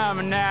I'm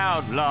an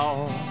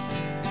outlaw.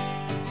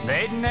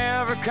 They'd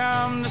never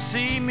come to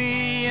see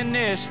me in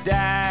this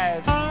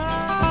dive,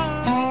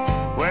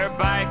 where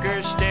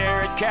bikers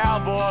stare at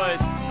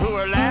cowboys who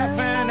are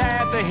laughing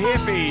at the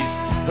hippies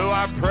who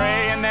are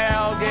praying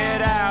they'll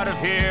get out of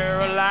here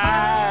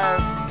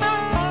alive.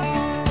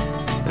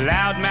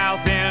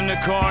 Loudmouth in the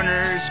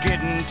corners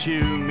getting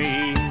to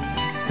me,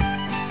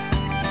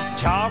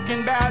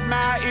 talking about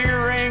my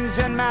earrings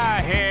and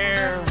my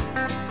hair.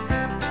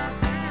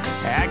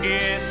 I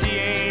guess he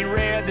ain't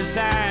read the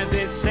signs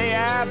that say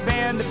I've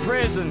been to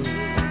prison.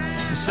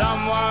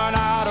 Someone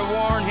ought to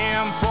warn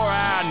him before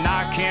I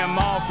knock him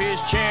off his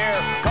chair,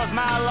 'cause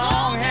my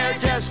long hair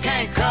just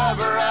can't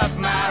cover up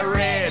my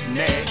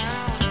redneck.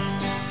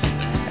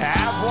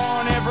 I've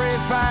won every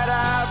fight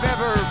I've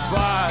ever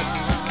fought,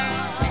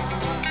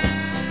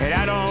 and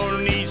I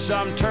don't need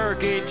some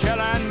turkey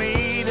telling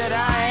me that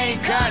I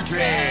ain't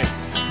country,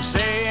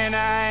 saying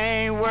I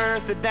ain't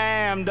worth a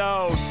damn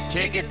dog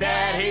ticket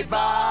that he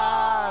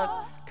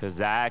bought. 'Cause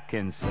I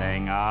can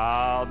sing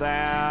all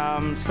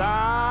them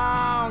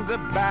songs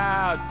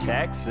about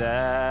Texas,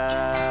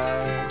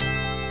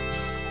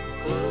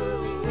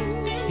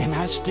 and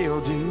I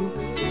still do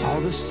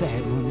all the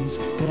sad ones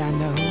that I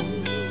know.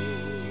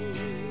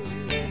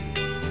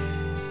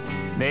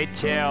 They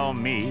tell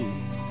me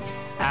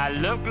I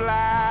look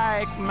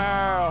like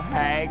Merle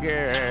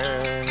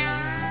Haggard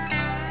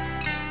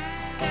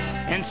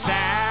and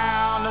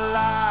sound a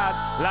lot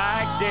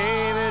like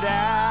David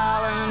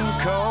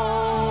Allen Coe.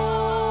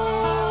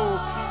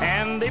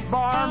 And the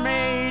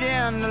barmaid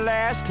in the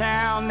last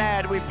town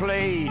that we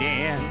played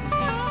in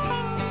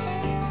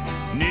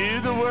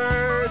knew the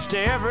words to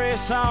every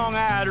song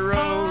I'd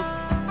wrote.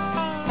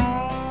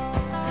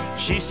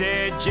 She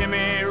said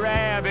Jimmy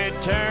Rabbit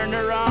turned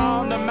her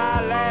on to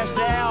my last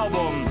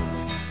album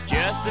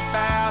just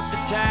about the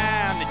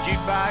time the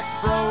jukebox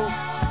broke.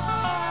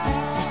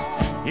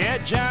 Yeah,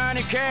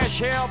 Johnny Cash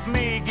helped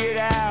me get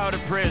out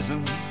of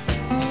prison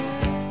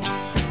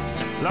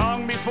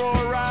long before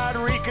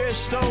Rodriguez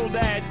stole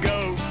that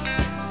goat.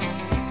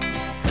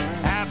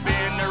 I've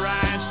been the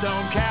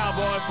rhinestone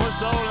cowboy for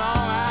so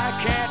long I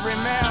can't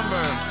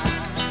remember,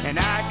 and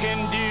I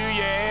can do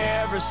you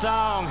every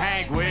song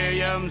Hank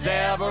Williams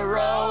ever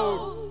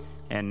wrote,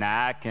 and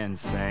I can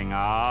sing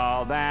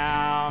all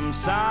them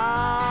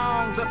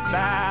songs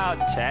about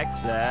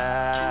Texas,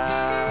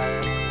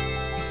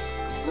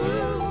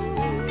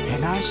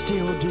 and I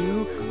still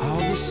do all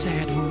the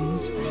sad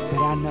ones that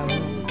I know.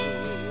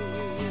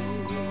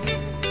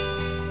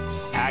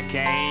 I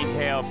can't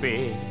help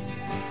it,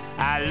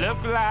 I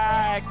look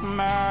like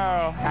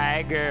Merle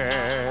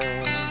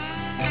Haggard,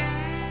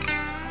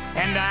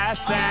 and I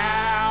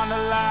sound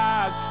a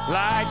lot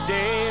like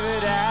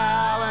David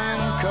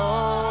Allan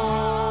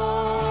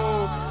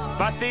Coe.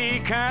 But the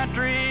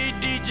country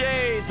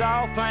DJs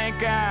all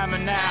think I'm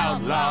an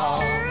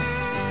outlaw,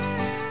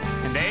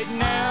 and they'd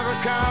never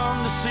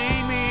come to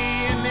see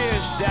me in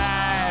this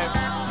dive,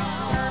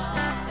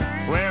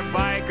 where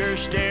bikers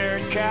stare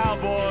at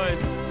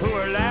cowboys who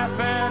are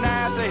laughing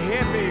at the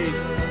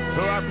hippies,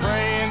 who are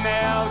praying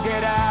they'll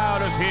get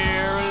out of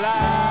here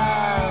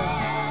alive.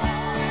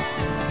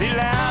 The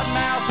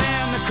loudmouth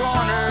in the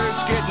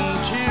corner's getting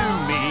to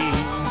me,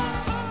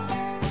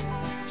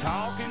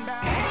 talking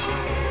about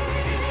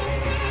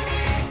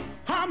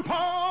I'm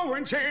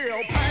pouring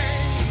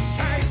champagne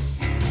tight.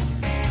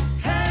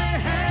 Hey,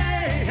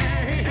 hey,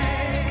 hey,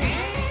 hey.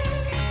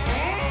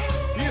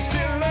 You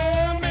still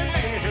love me,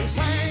 little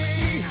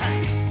say, hey.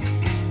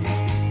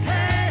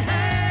 Hey,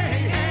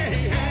 hey, hey,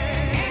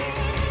 hey.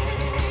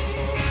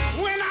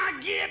 When I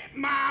get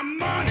my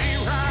money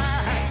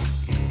right,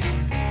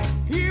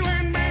 you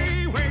and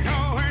me, we're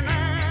going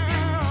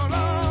out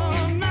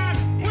all night.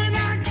 When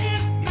I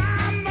get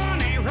my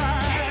money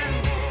right,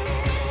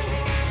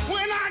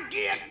 when I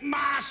get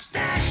my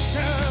stacks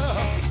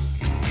up,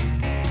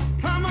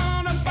 I'm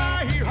gonna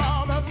buy you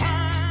all the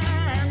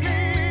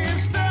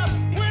finest stuff.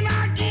 When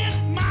I get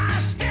my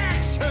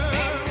stacks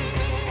up,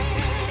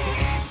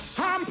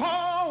 I'm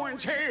pouring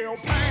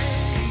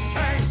champagne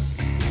tight.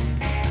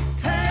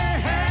 Hey,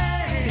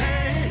 hey,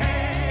 hey,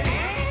 hey.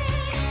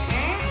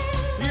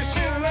 You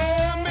still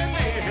love me,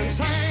 then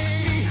say,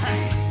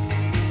 hey.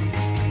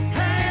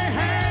 Hey,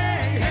 hey,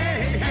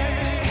 hey, hey.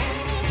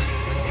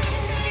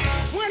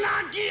 When I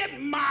get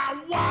my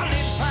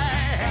wallet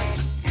fat,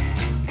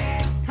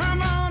 I'm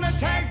gonna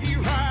take you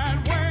right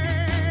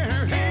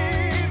where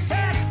it's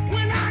at.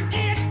 When I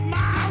get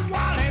my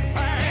wallet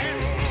fat,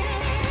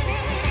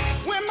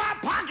 when my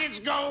pockets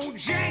go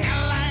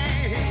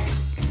jingling,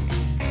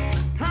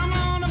 I'm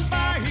gonna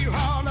buy you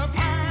all the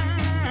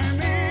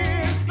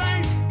finest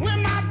things.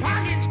 When my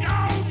pockets go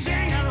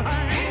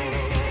jingling,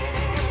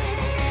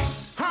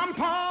 I'm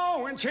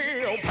pouring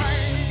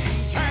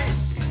champagne tight.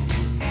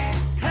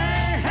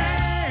 Hey,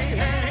 hey,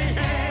 hey,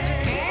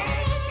 hey.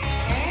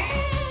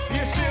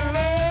 You still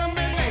love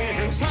me,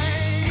 then say,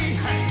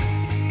 hey.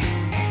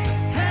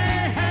 Hey,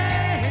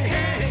 hey,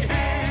 hey,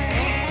 hey.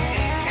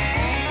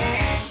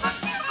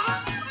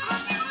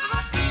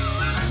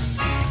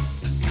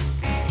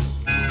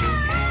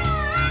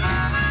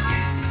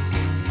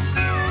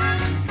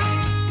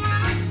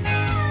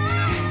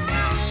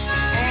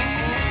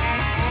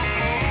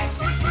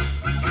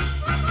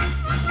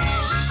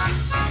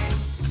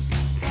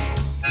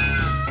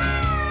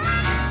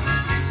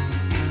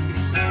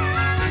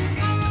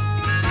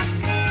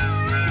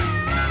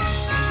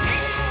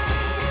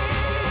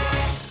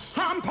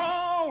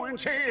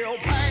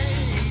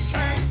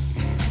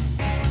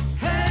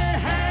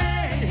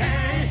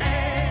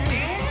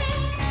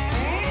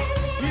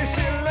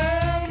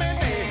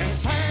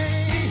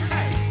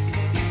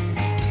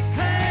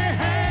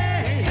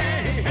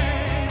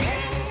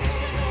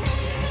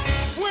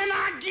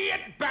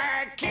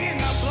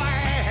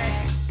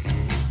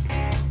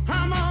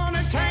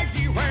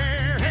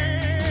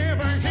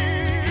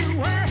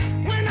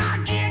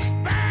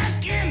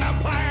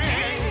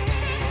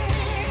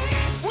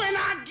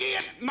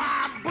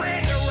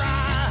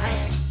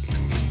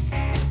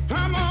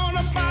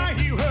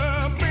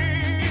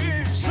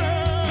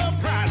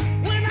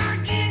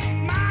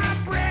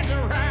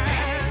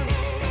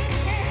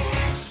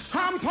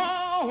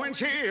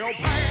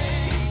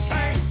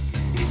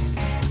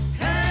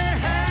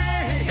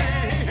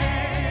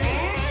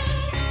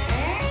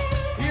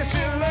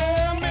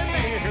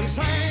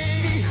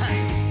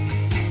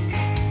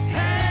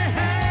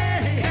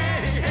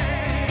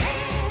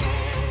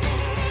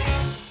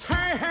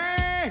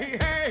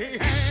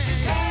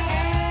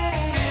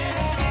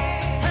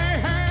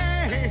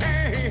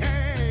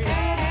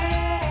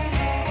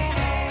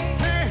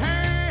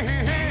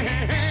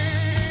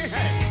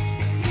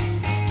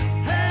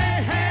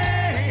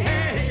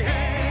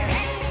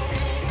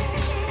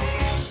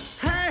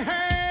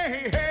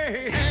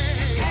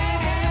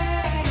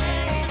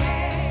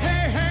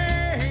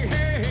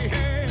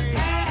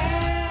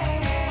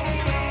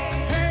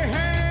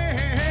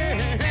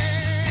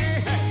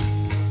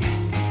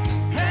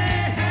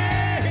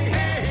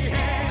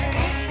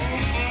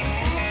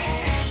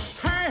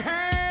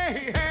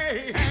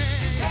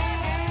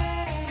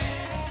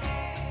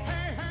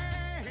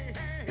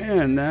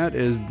 And that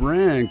is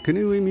Brand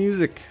Canoe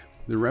Music,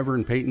 the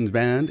Reverend Peyton's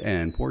Band,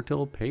 and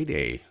Portal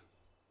Payday.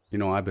 You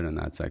know, I've been in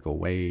that cycle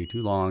way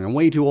too long. I'm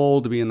way too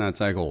old to be in that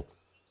cycle.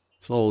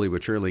 Slowly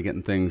but surely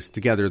getting things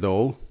together,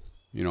 though.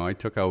 You know, I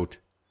took out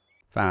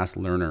Fast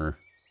Learner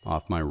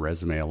off my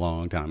resume a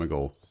long time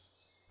ago.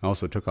 I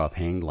also took off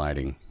hang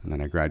gliding, and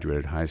then I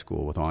graduated high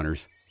school with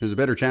honors. There's a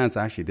better chance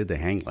I actually did the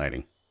hang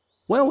gliding.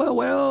 Well,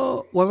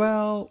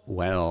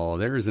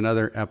 there's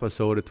another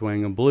episode of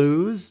Twang and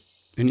Blues.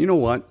 And you know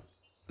what?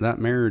 That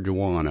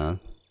marijuana,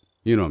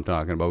 you know what I'm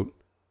talking about.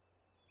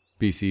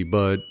 BC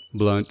Bud,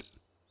 Blunt,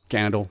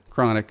 Candle,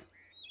 Chronic,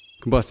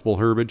 Combustible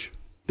Herbage,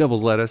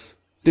 Devil's Lettuce,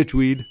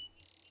 Ditchweed,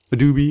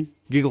 Adoobie,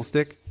 Giggle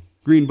Stick,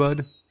 Green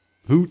Bud,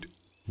 Hoot,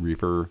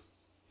 Reefer.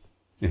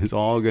 It's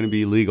all going to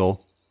be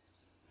legal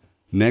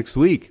next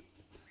week.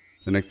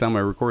 The next time I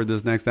record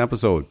this next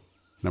episode,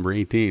 number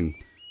 18.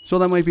 So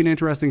that might be an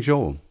interesting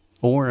show.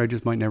 Or I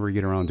just might never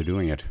get around to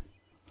doing it.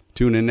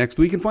 Tune in next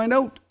week and find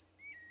out.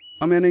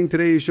 I'm ending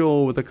today's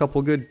show with a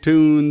couple good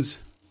tunes.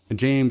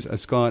 James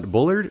Scott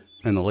Bullard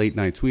and the Late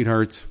Night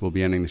Sweethearts will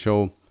be ending the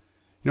show. You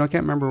know, I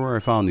can't remember where I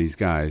found these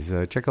guys.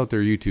 Check out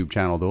their YouTube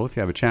channel, though, if you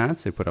have a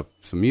chance. They put up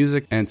some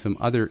music and some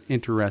other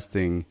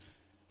interesting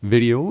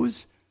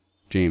videos.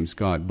 James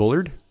Scott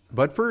Bullard.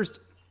 But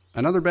first,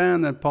 another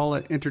band that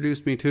Paula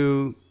introduced me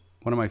to,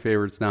 one of my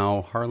favorites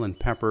now, Harlan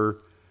Pepper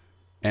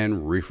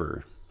and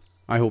Reefer.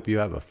 I hope you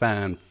have a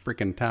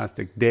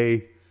fan-freaking-tastic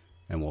day,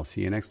 and we'll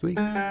see you next week.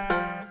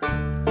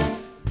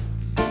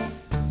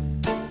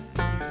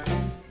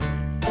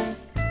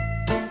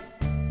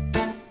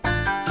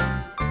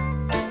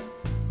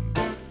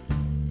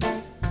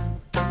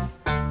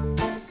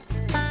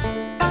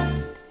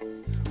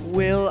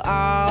 Well,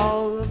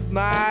 all of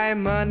my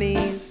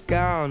money's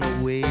gone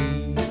away,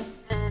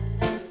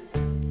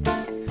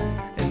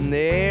 and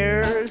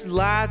there's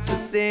lots of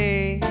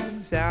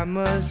things I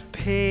must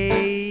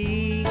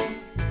pay,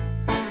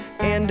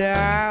 and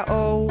I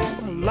owe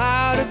a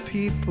lot of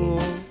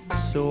people,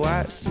 so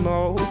I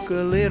smoke a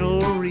little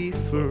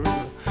reefer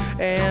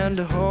and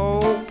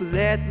hope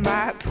that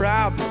my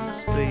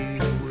problems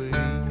fade away.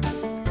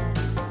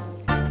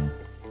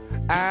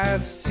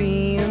 I've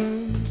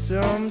seen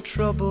some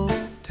troubled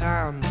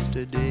times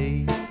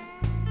today.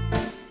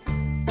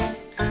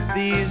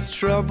 These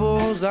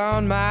troubles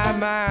on my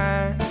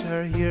mind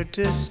are here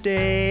to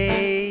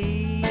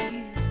stay,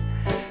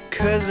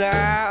 'cause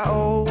I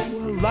owe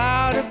a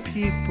lot of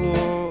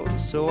people,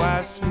 so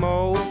I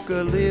smoke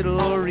a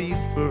little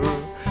reefer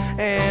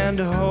and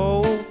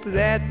hope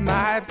that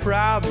my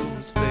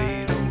problems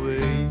fade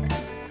away.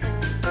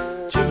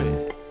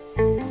 Jimmy.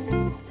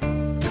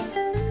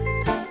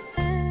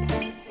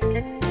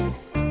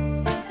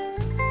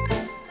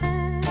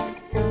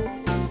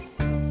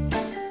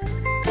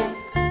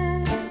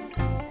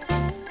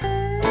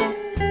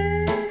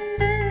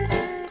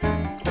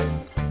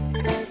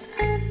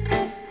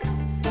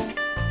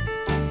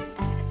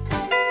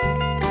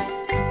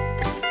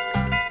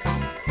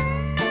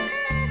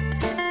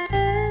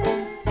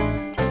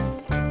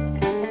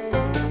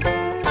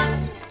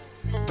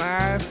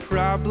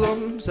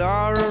 Problems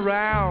are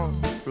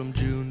around from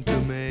June to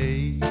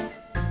May,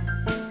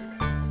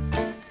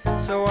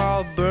 so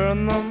I'll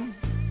burn them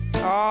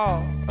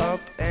all up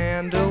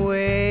and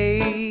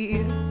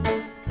away,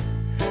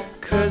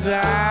 'cause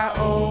I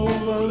owe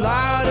a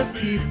lot of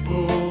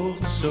people,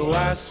 so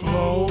I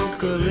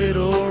smoke a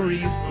little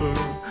reefer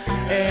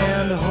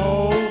and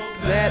hope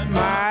that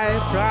my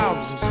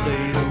problems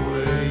fade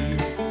away.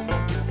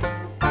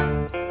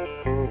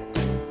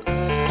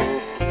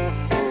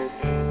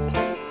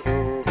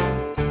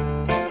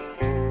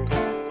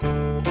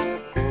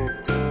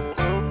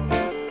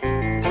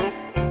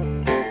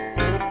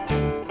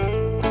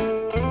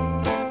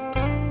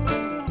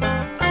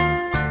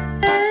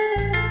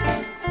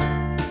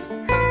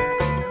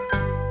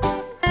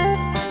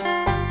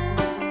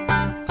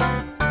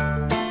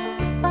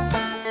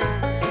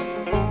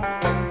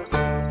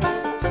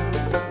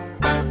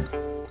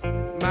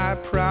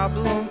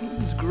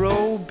 Problems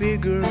grow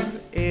bigger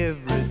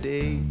every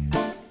day,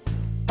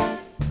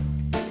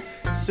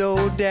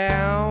 so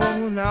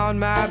down on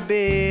my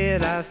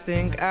bed I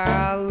think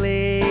I'll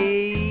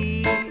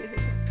lay,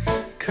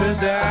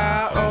 'cause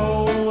I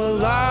owe a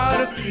lot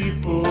of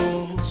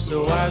people,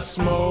 so I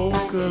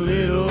smoke a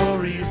little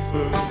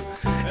reefer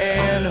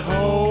and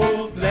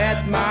hope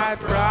that my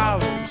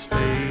problems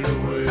fade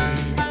away.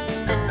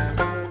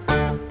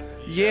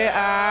 Yeah,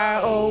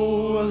 I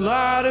owe a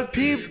lot of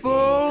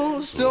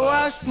people, so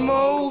I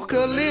smoke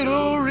a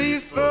little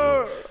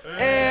reefer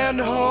and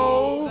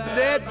hope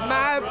that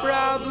my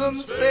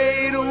problems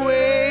fade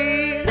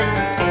away.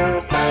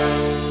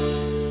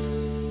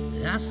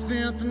 I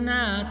spent the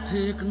night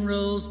picking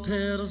rose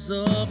petals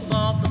up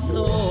off the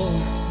floor,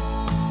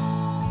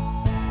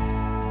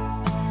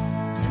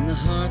 and the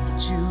heart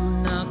that you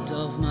knocked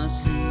off my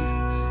sleeve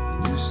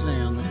when you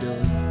slammed the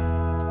door.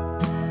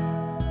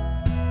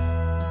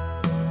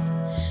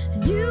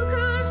 You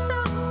could have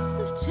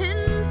thought of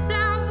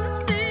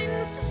 10,000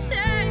 things to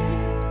say,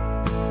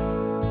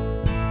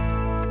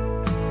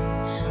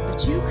 but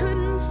you could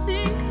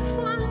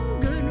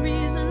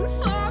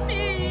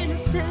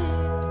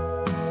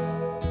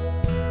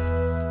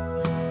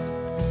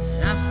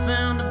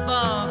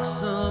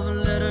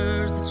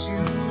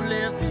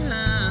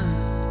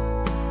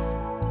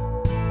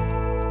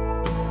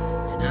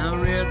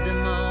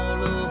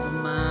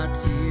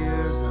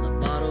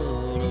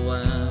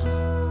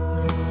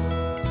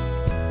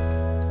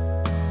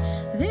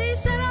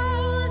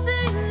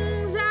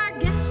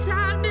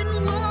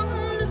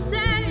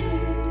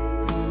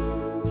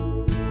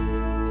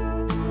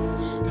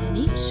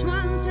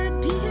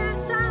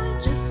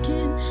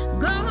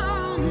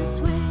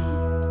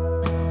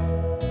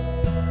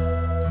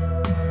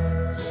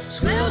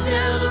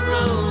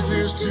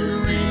roses, 2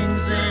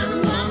 rings,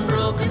 and 1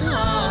 broken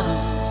heart.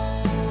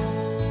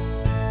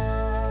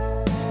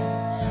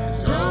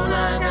 It's all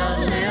I got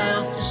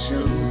left to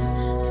show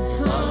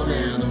for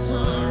falling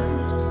apart.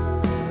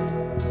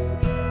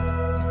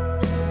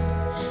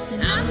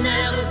 And I've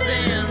never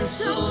been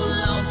so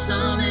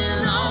lonesome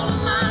in all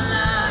of my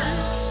life.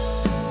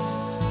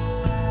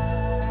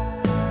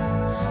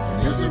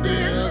 And there's a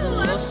bit of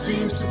what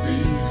seems to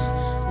be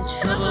the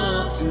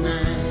trouble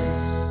tonight.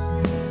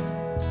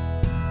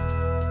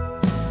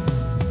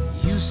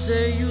 You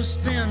say you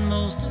spend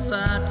most of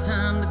our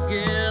time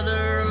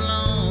together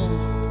alone,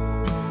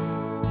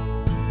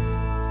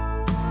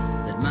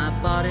 that my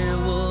body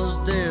was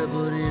there,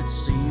 but it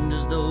seemed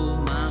as though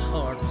my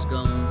heart was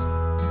gone.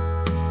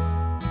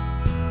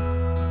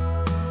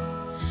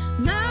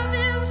 Love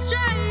is a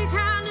stray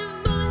kind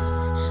of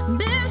bullet,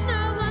 bears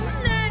no one's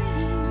name.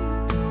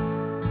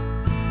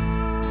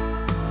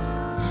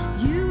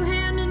 You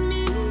handed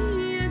me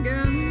a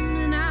gun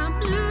and I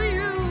blew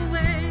you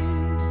away.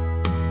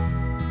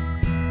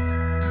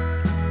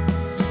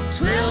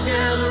 12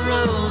 yellow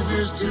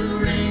roses, 2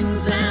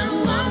 rings, and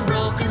 1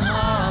 broken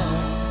heart.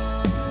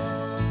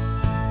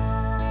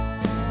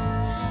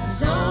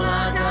 It's all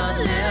I got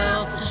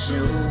left to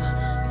show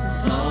for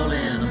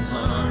falling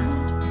apart.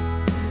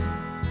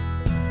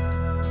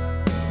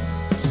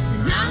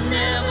 And I've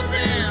never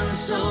been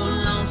so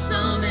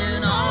lonesome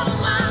in all of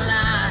my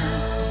life.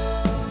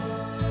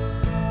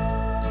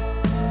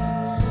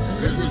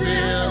 There's a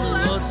bit of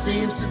what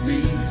seems to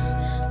be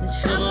the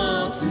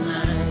trouble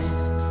tonight.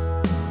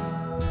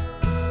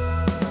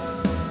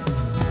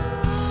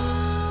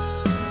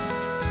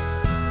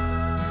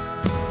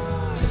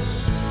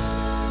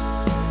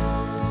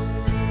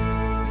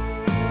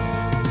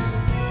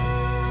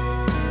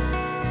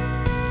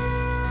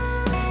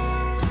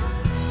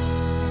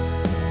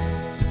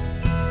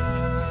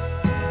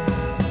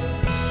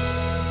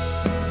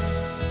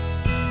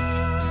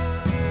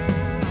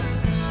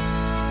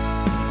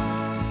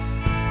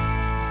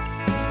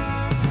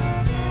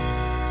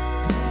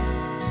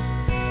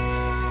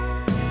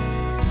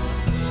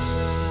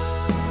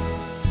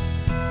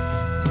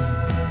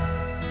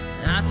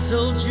 I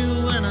told you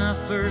when I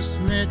first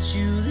met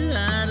you that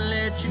I'd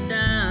let you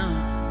down,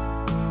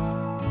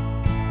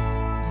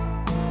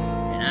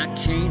 and I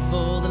can't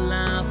for the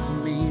life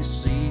of me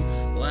see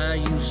why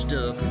you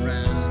stuck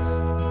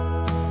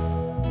around.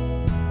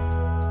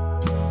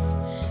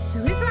 So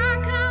if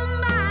I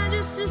come by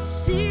just to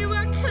see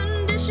what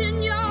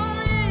condition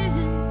you're in,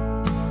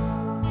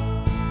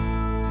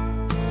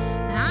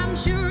 I'm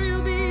sure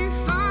you'll be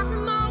far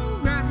from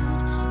alright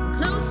and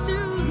close to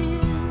the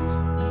end.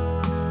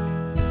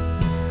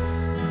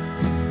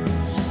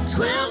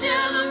 12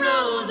 yellow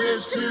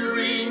roses, 2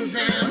 rings,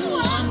 and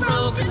 1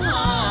 broken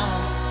heart.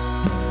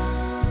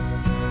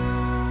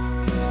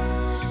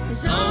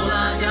 It's all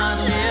I got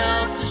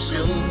left to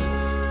show